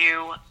tell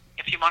you,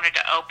 if you wanted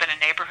to open a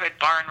neighborhood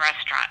bar and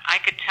restaurant, I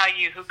could tell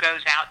you who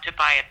goes out to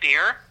buy a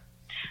beer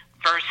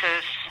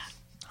versus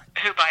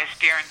who buys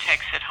beer and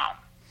takes it home.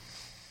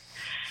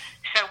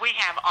 So we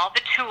have all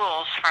the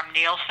tools from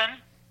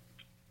Nielsen,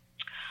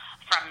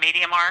 from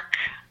MediaMark,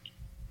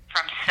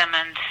 from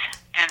Simmons,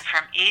 and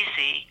from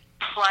Easy,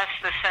 plus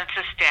the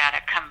census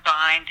data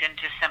combined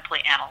into Simply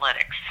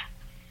Analytics.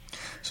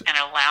 And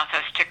it allows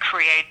us to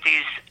create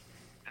these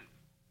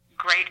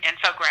great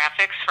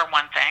infographics, for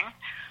one thing,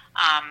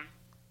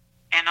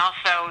 and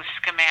also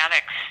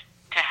schematics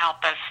to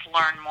help us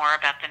learn more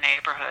about the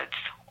neighborhoods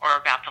or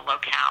about the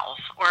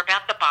locales or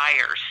about the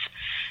buyers.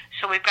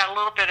 So we've got a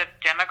little bit of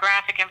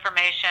demographic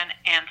information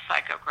and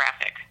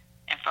psychographic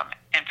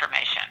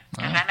information.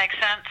 Does that make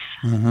sense?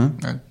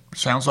 Mm-hmm.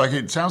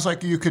 It sounds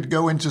like you could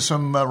go into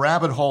some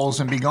rabbit holes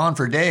and be gone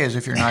for days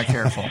if you're not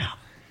careful.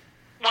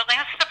 Well,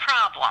 that's the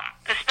problem,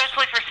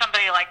 especially for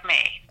somebody like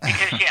me,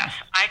 because yes,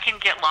 I can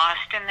get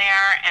lost in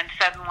there, and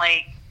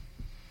suddenly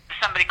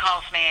somebody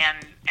calls me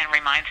and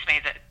reminds me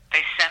that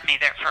they sent me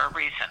there for a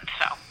reason.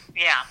 So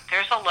yeah,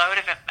 there's a load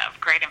of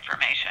great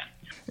information,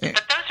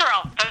 but those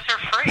are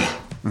free.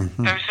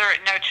 Mm-hmm. Those are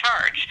at no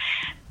charge.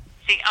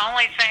 The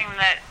only thing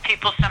that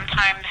people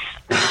sometimes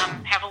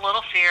have a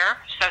little fear,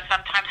 so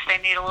sometimes they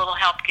need a little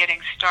help getting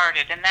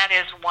started. And that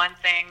is one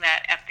thing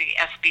that at the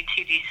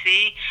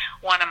SBTDC,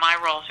 one of my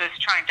roles is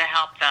trying to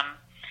help them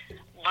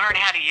learn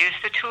how to use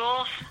the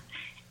tools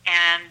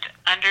and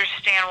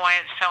understand why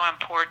it's so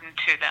important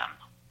to them.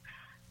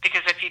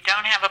 Because if you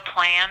don't have a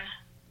plan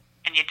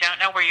and you don't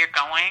know where you're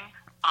going,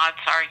 odds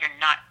are you're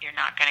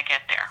not going to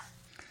get there.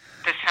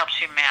 This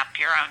helps you map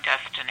your own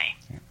destiny.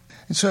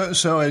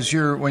 So as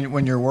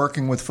when you're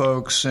working with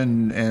folks,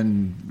 and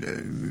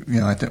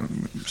I think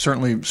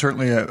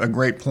certainly a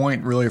great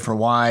point really for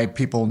why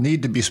people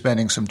need to be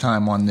spending some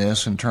time on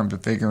this in terms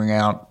of figuring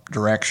out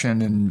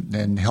direction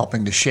and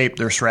helping to shape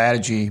their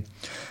strategy.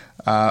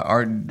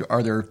 Are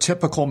there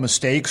typical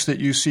mistakes that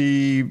you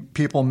see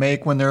people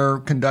make when they're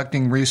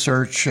conducting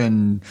research,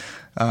 and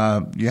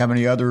do you have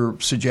any other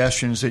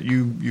suggestions that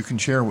you can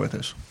share with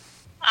us?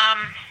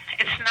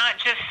 It's not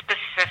just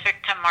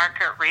specific to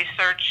market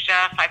research,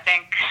 Jeff. I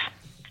think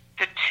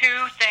the two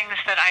things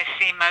that I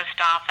see most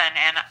often,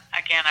 and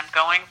again, I'm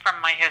going from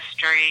my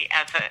history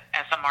as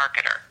a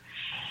marketer.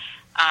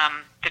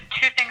 The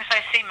two things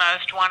I see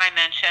most, one I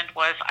mentioned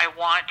was I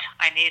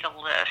need a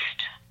list.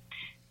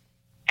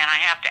 And I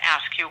have to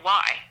ask you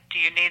why. Do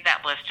you need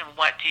that list, and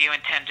what do you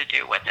intend to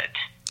do with it?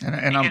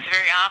 Because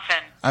very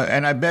often,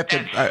 I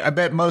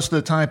bet most of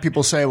the time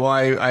people say, "Well,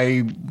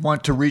 I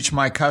want to reach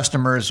my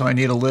customers, so I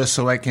need a list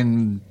so I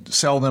can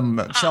sell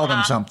them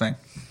something."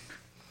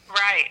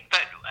 Right,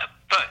 but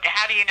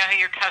how do you know who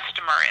your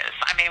customer is?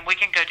 I mean, we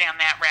can go down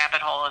that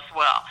rabbit hole as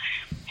well.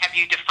 Have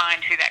you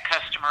defined who that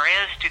customer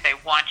is? Do they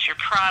want your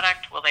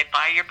product? Will they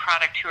buy your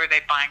product? Who are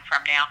they buying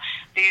from now?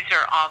 These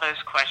are all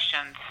those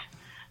questions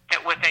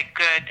that with a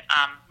good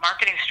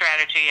marketing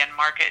strategy and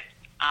market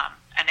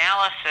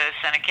analysis,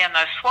 and again,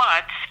 those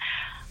SWOTs,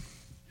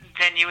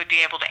 then you would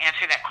be able to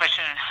answer that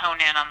question and hone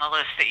in on the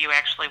list that you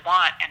actually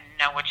want and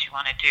know what you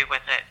want to do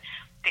with it.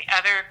 The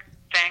other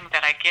thing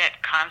that I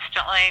get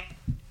constantly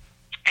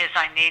is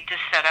I need to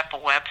set up a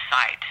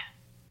website,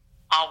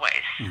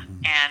 always.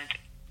 Mm-hmm. And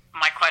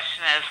my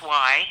question is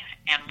why,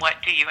 and what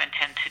do you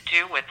intend to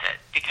do with it?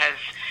 Because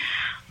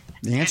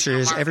the answer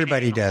is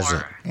everybody does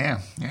it.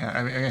 Yeah.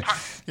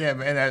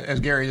 And as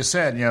Gary just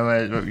said,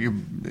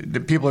 the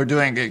people are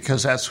doing it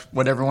because that's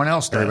what everyone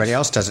else does. Everybody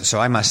else does it, so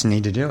I must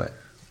need to do it.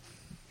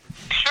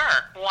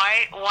 Sure.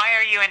 Why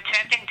are you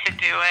intending to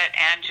do it?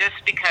 And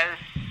just because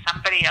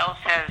somebody else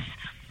has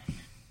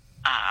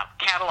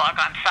catalog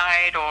on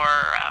site or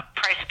a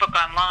price book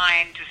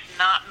online does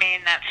not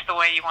mean that's the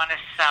way you want to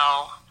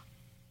sell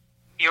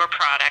your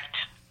product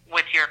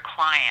with your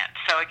client.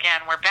 So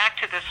again, we're back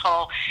to this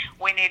whole,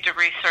 we need to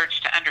research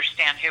to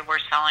understand who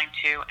we're selling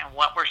to and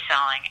what we're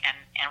selling and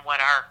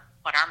what our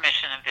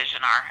mission and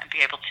vision are, and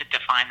be able to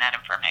define that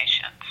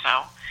information.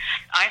 So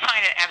I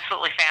find it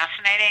absolutely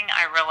fascinating.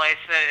 I realize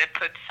that it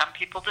puts some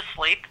people to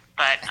sleep,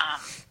 but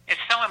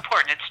it's so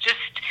important. It's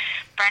just,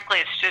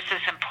 frankly, it's just as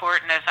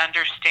important as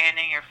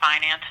understanding your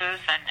finances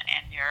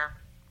and your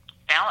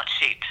balance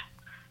sheet.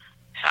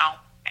 So,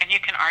 and you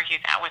can argue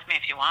that with me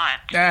if you want.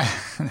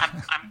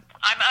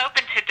 I'm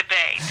open to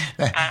debate,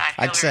 but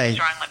I feel very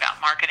strongly about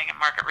marketing and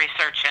market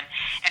research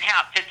and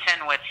how it fits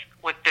in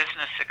with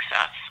business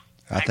success.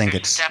 I think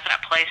there's a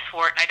definite place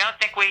for it, and I don't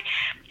think we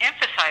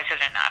emphasize it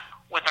enough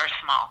with our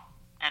small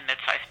and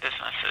mid-sized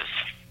businesses.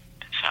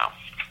 So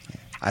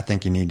I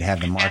think you need to have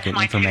the market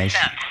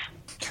information. 2 cents.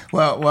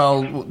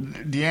 Well,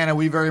 Deanna,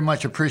 we very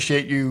much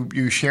appreciate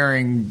you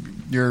sharing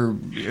your,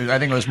 I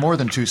think it was more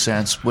than 2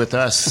 cents with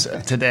us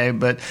today.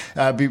 But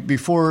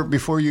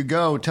before you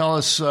go, tell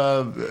us,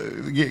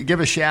 give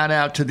a shout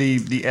out to the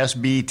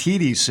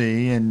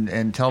SBTDC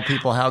and tell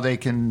people how they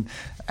can,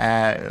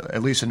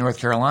 at least in North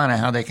Carolina,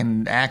 how they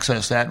can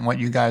access that and what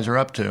you guys are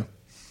up to.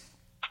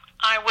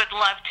 I would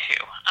love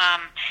to.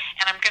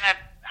 And I'm going to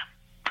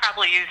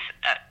probably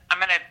I'm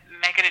going to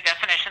make it a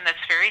definition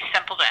that's very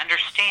simple to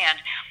understand.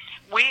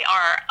 We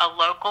are a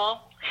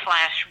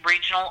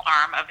local/regional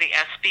arm of the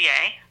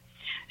SBA.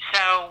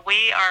 So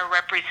we are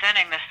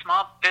representing the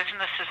Small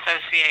Business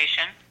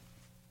Association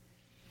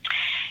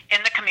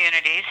in the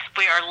communities.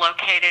 We are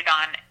located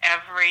on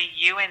every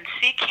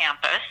UNC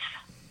campus.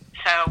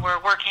 So we're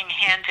working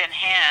hand in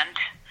hand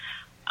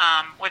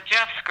with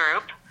Jeff's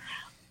group,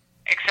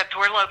 except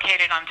we're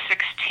located on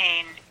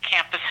 16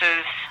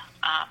 campuses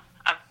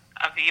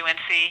of the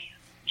UNC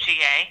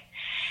GA.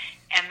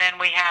 And then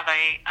we have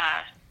a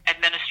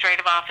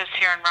administrative office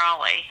here in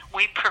Raleigh.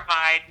 We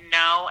provide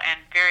no and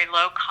very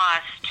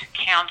low-cost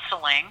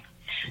counseling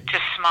to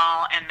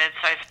small and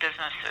mid-sized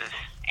businesses.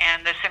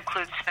 And this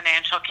includes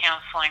financial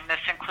counseling.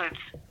 This includes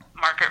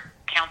market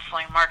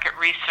counseling, market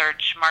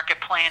research,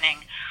 market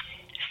planning,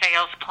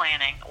 sales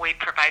planning. We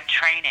provide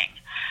training.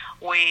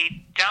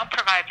 We don't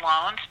provide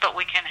loans, but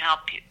we can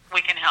help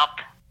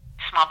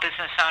small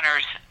business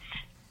owners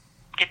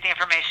get the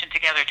information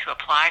together to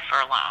apply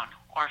for a loan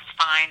or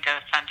find a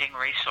funding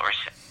resource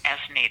as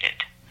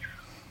needed.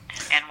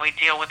 And we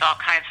deal with all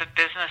kinds of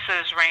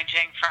businesses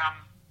ranging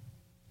from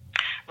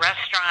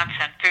restaurants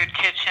and food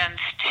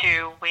kitchens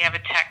to, we have a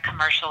tech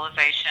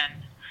commercialization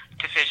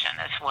division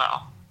as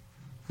well.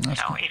 That's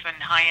so cool. even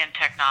high-end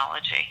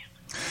technology.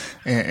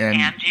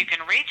 And you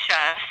can reach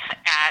us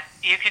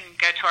you can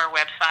go to our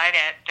website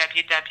at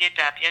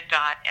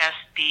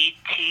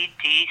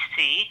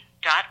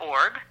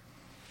www.sbtdc.org,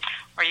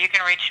 or you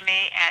can reach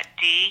me at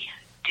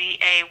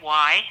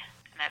D-A-Y,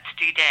 and that's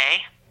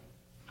D-Day.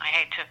 I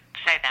hate to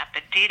say that,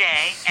 but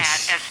D-Day at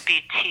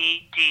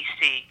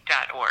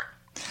sbtdc.org.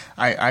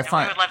 I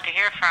find we would love to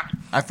hear from.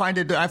 I find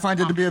it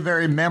to be a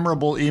very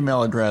memorable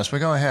email address. But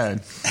go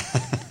ahead.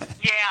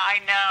 Yeah, I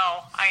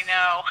know.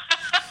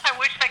 I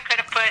wish I could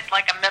have put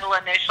like a middle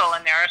initial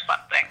in there or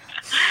something.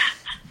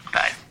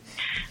 But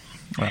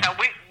so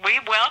we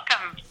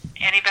welcome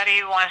anybody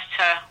who wants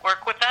to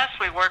work with us.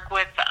 We work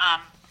with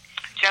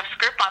Jeff's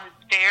group on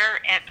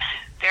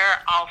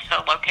they're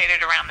also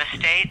located around the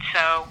state,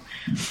 so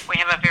we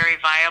have a very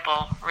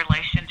viable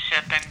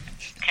relationship and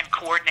can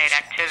coordinate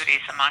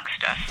activities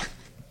amongst us.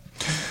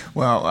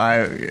 Well,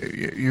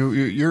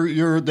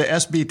 you're the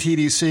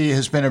SBTDC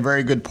has been a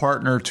very good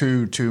partner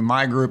to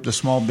my group, the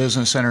Small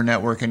Business Center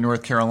Network in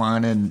North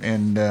Carolina,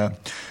 and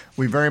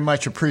we very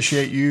much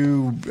appreciate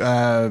you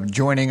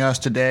joining us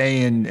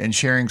today and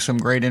sharing some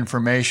great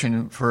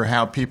information for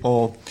how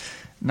people,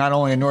 not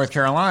only in North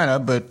Carolina,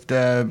 but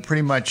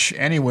pretty much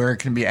anywhere,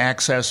 can be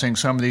accessing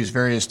some of these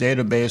various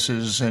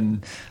databases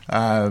and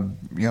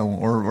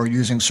or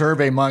using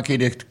SurveyMonkey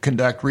to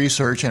conduct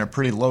research in a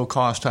pretty low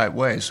cost type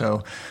way.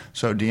 So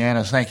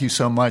Deanna, thank you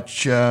so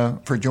much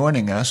for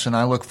joining us, and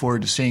I look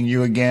forward to seeing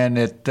you again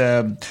at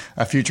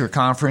a future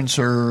conference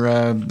or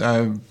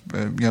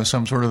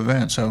some sort of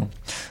event. So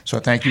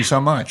thank you so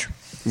much.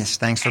 Yes,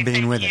 thanks for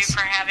being with us. Thank you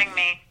for having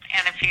me.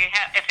 And if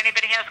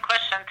anybody has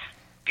questions,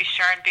 be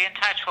sure and be in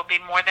touch. We'll be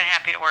more than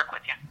happy to work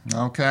with you.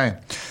 Okay.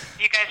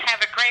 You guys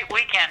have a great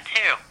weekend,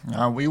 too.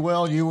 We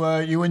will.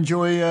 You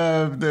enjoy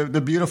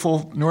the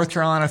beautiful North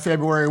Carolina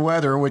February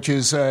weather, which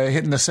is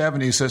hitting the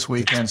 70s this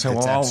weekend, so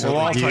we'll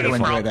all try to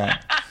enjoy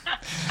that.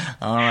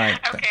 All right.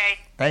 Okay.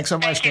 Thanks so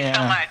much, Deanna. Thank you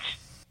so much.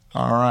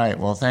 All right.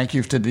 Well, thank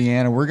you to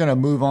Deanna. We're going to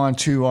move on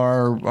to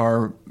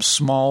our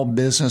Small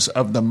Business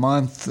of the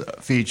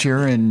Month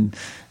feature. And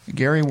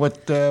Gary,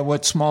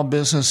 what small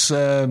business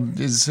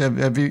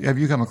have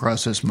you come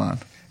across this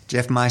month?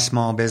 Jeff, my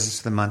Small Business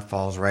of the Month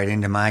falls right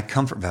into my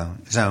comfort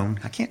zone.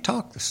 I can't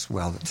talk this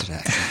well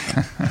today.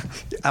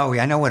 Oh,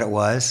 I know what it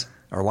was,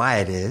 or why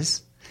it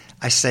is.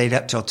 I stayed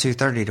up till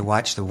 2:30 to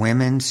watch the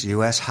women's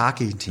U.S.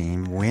 hockey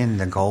team win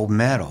the gold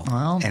medal.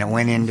 Well, and it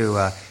went into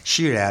a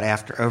shootout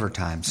after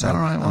overtime, so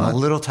I'm a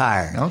little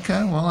tired.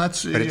 Okay, well,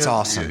 but it's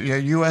awesome. Yeah,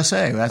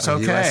 USA, that's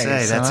okay.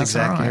 USA, so that's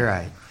exactly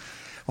right.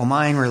 Well,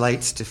 mine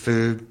relates to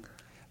food.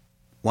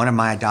 One of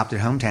my adopted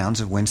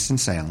hometowns of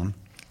Winston-Salem,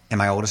 and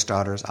my oldest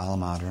daughter's alma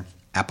mater,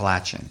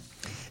 Appalachian.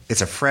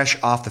 It's a fresh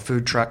off the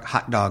food truck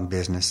hot dog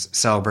business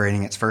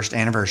celebrating its first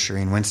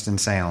anniversary in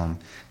Winston-Salem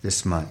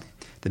this month.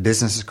 The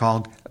business is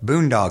called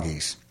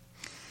Boondoggies,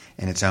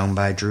 and it's owned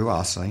by Drew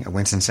Osley, a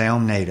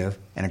Winston-Salem native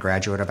and a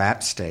graduate of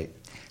App State.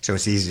 So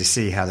it's easy to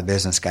see how the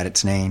business got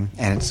its name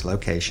and its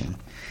location.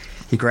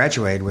 He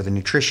graduated with a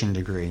nutrition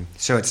degree,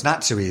 so it's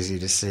not so easy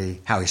to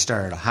see how he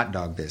started a hot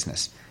dog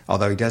business,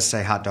 although he does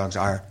say hot dogs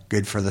are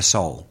good for the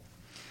soul.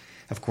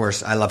 Of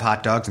course, I love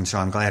hot dogs, and so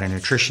I'm glad a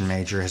nutrition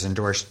major has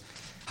endorsed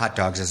hot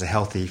dogs as a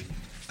healthy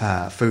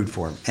food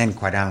form. And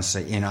quite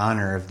honestly, in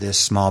honor of this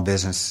Small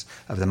Business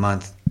of the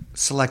Month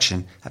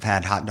selection, I've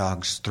had hot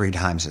dogs 3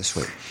 times this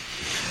week.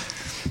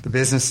 The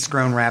business has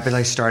grown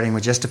rapidly, starting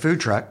with just a food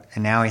truck,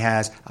 and now he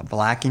has a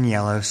black and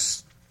yellow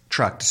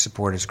truck to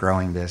support his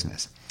growing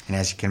business. And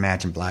as you can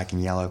imagine, black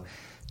and yellow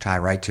tie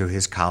right to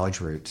his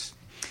college roots.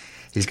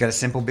 He's got a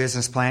simple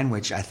business plan,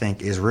 which I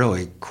think is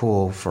really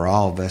cool for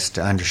all of us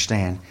to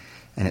understand,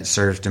 and it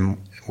served him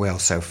well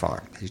so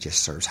far. He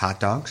just serves hot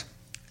dogs,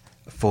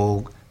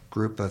 full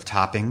group of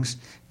toppings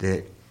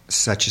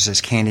such as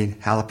his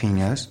candied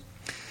jalapenos,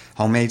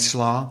 homemade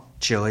slaw,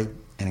 chili,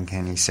 and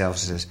again he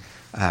sells his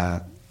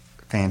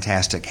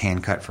fantastic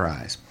hand-cut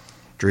fries.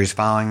 Drew's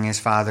following his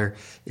father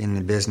in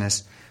the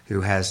business,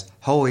 who has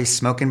Holy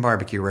Smokin'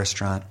 Barbecue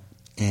Restaurant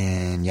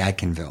in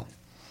Yadkinville.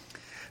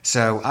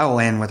 So I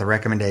will end with a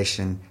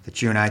recommendation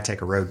that you and I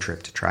take a road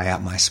trip to try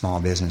out my small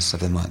business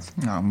of the month.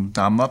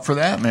 I'm up for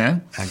that,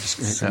 man.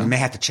 We may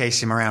have to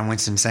chase him around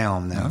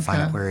Winston-Salem though, and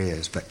find out where he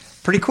is, but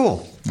pretty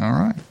cool. All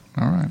right.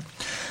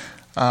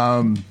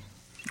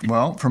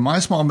 Well, for my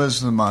small business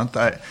of the month,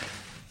 I'm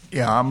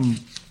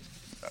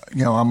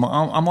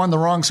on the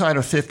wrong side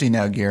of 50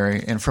 now,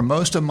 Gary, and for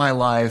most of my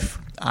life,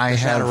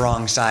 There's not a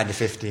wrong side to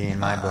 50 in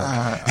my book.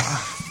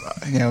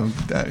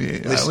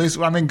 At least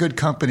I'm in good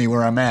company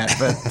where I'm at.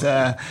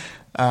 But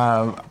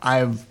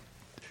I've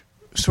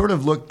sort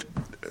of looked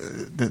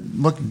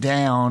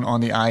down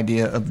on the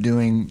idea of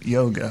doing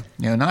yoga.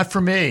 Not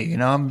for me.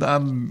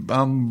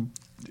 I'm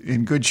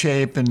in good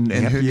shape and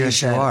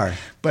yes, you are.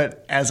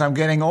 But as I'm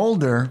getting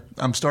older,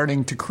 I'm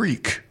starting to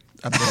creak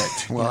a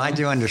bit. Well, I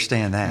do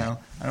understand that.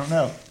 I don't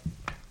know.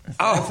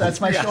 That's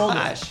my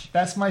shoulder.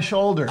 That's my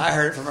shoulder. I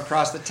heard it from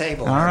across the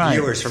table. All right.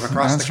 Viewers from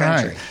across the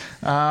country.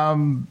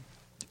 Right.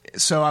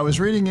 So I was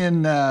reading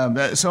in.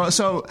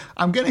 So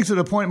I'm getting to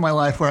the point in my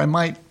life where I'm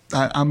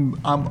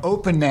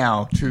open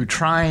now to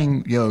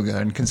trying yoga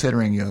and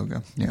considering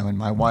yoga. And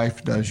my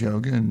wife does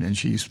yoga and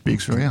she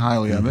speaks very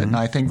highly of it, and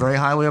I think very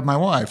highly of my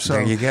wife. So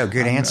there you go.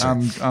 Good answer.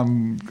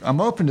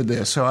 I'm open to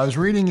this. So I was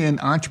reading in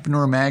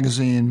Entrepreneur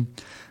Magazine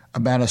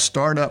about a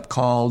startup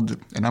called,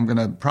 and I'm going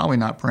to probably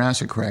not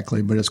pronounce it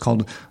correctly, but it's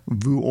called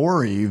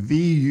Vuori,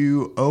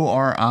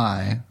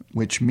 Vuori,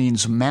 which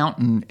means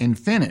mountain in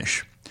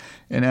Finnish.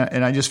 And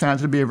I just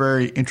found it to be a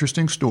very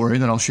interesting story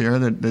that I'll share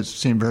that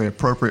seemed very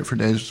appropriate for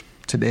today's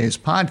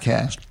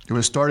podcast. It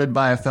was started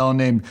by a fellow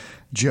named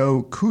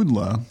Joe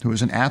Kudla, who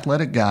was an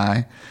athletic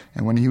guy.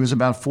 And when he was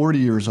about 40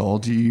 years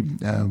old, he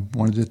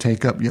wanted to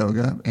take up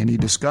yoga. And he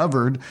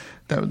discovered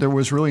that there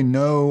was really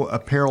no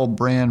apparel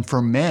brand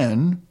for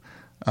men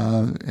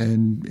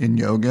in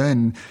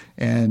yoga,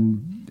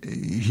 and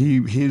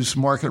his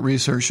market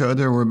research showed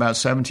there were about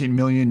 17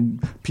 million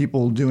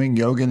people doing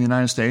yoga in the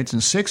United States,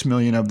 and 6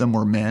 million of them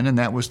were men, and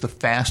that was the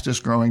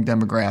fastest growing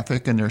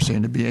demographic, and there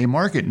seemed to be a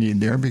market need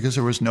there because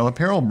there was no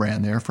apparel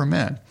brand there for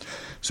men.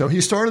 So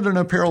he started an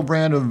apparel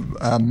brand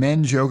of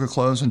men's yoga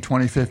clothes in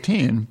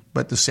 2015,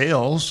 but the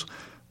sales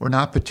were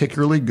not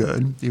particularly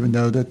good, even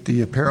though that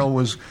the apparel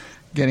was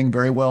getting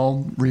very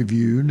well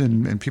reviewed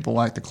and people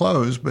liked the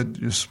clothes, but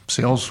just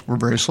sales were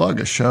very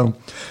sluggish.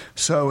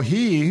 So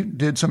he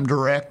did some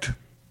direct,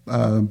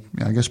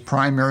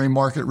 primary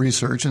market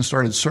research and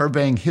started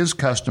surveying his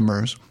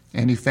customers,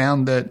 and he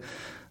found that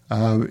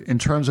in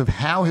terms of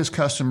how his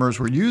customers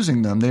were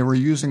using them, they were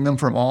using them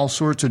from all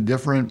sorts of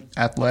different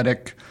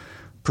athletic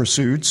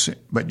pursuits,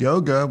 but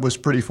yoga was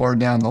pretty far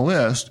down the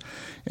list.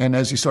 And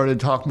as he started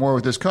to talk more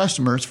with his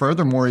customers,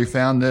 furthermore, he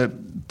found that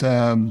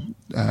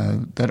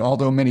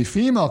although many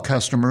female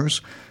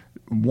customers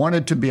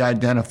wanted to be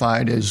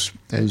identified as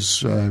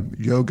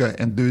yoga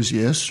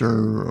enthusiasts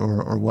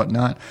or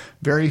whatnot,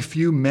 very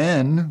few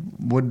men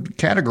would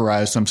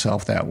categorize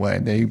themselves that way.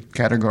 They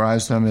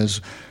categorized them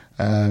as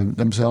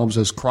themselves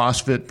as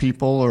CrossFit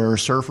people or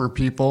surfer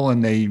people,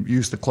 and they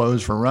used the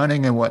clothes for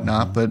running and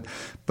whatnot. But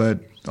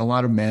a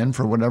lot of men,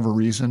 for whatever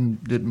reason,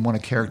 didn't want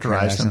to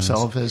characterize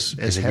themselves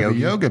as heavy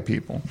yoga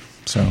people.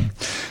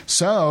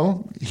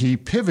 So he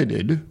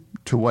pivoted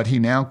to what he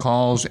now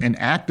calls an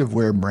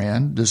activewear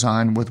brand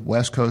designed with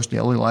West Coast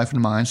daily life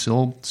in mind,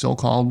 still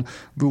called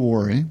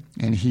Vuori.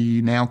 And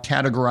he now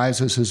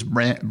categorizes his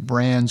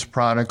brand's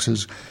products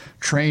as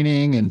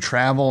training and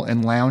travel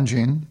and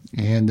lounging.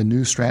 And the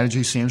new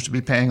strategy seems to be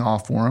paying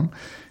off for him.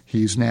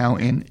 He's now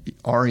in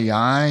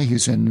REI,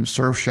 he's in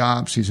surf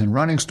shops, he's in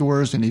running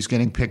stores, and he's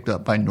getting picked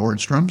up by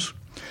Nordstrom's.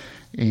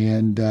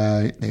 And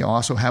they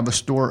also have a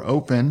store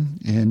open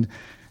in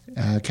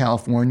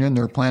California, and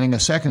they're planning a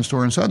second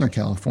store in Southern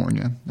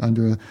California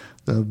under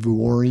the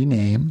Vuori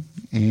name,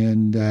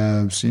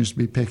 and seems to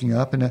be picking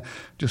up. And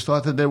just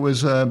thought that there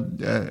was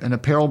an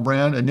apparel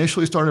brand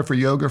initially started for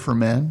yoga for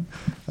men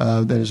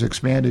that has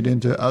expanded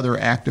into other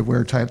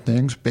activewear type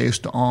things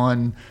based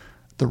on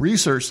the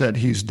research that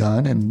he's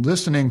done and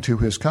listening to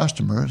his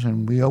customers.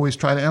 And we always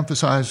try to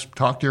emphasize,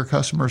 talk to your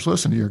customers,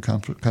 listen to your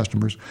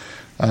customers.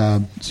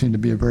 Seemed to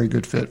be a very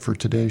good fit for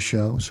today's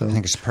show. So I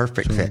think it's a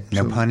perfect fit,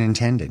 no pun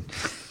intended.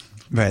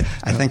 But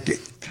I think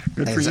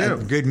good for it's you. a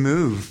good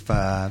move.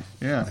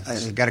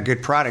 It's got a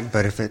good product,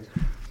 but if it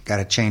got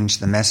to change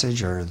the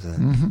message or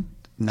the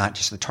not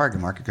just the target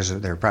market, because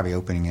they're probably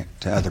opening it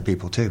to other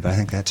people too. But I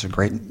think that's a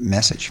great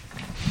message.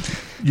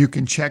 You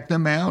can check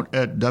them out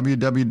at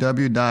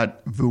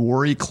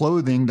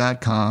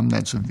www.vuoriclothing.com.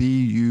 That's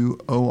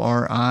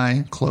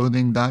VUORI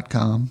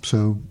clothing.com.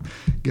 So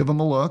give them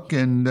a look,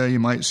 and you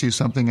might see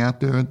something out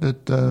there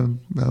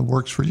that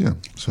works for you.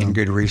 So, and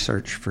good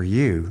research for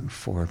you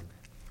for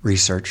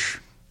research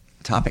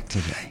topic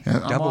today.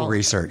 I'm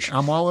Research.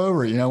 I'm all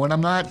over it. When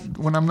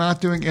I'm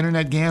not doing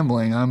internet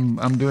gambling,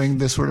 I'm doing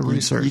this sort of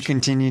research. You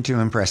continue to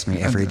impress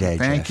me every day.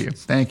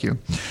 Thank you.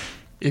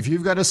 If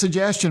you've got a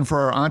suggestion for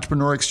our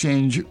Entrepreneur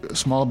Exchange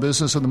Small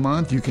Business of the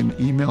Month, you can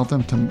email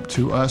them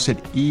to us at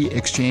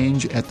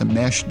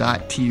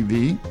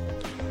eexchange@themesh.tv.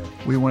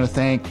 We want to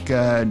thank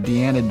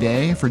Deanna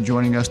Day for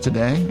joining us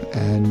today,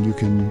 and you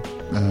can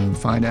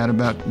find out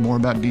more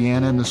about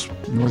Deanna and the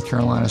North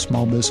Carolina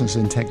Small Business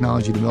and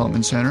Technology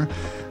Development Center,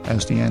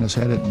 as Deanna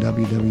said, at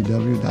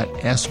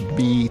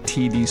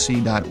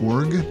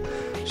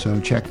www.sbtdc.org. So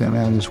check them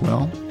out as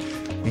well.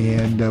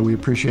 And we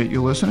appreciate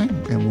you listening,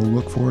 and we'll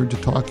look forward to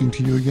talking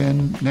to you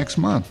again next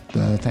month.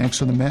 Thanks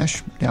to The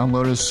Mesh.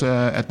 Download us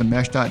at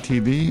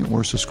themesh.tv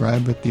or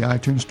subscribe at the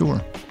iTunes Store.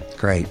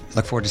 Great.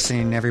 Look forward to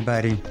seeing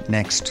everybody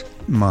next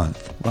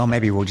month. Well,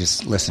 maybe we'll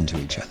just listen to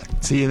each other.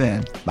 See you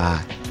then.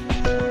 Bye.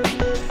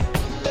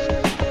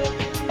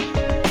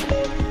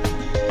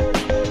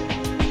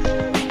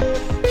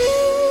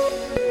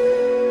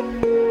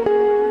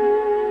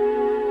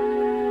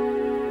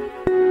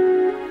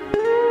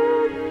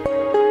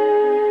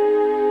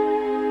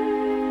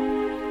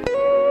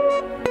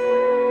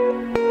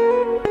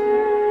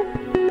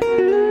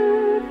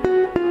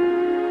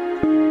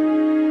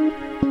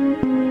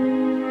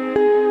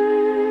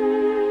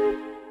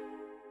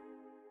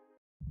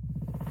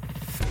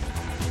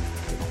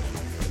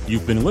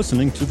 You've been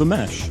listening to The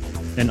Mesh,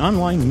 an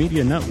online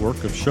media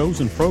network of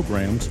shows and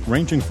programs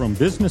ranging from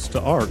business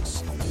to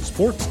arts,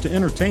 sports to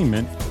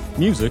entertainment,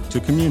 music to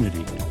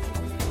community.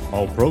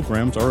 All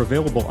programs are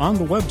available on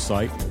the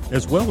website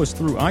as well as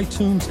through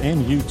iTunes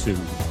and YouTube.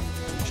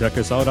 Check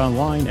us out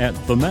online at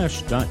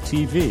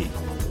themesh.tv.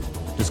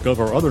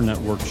 Discover other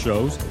network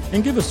shows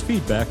and give us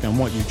feedback on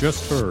what you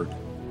just heard.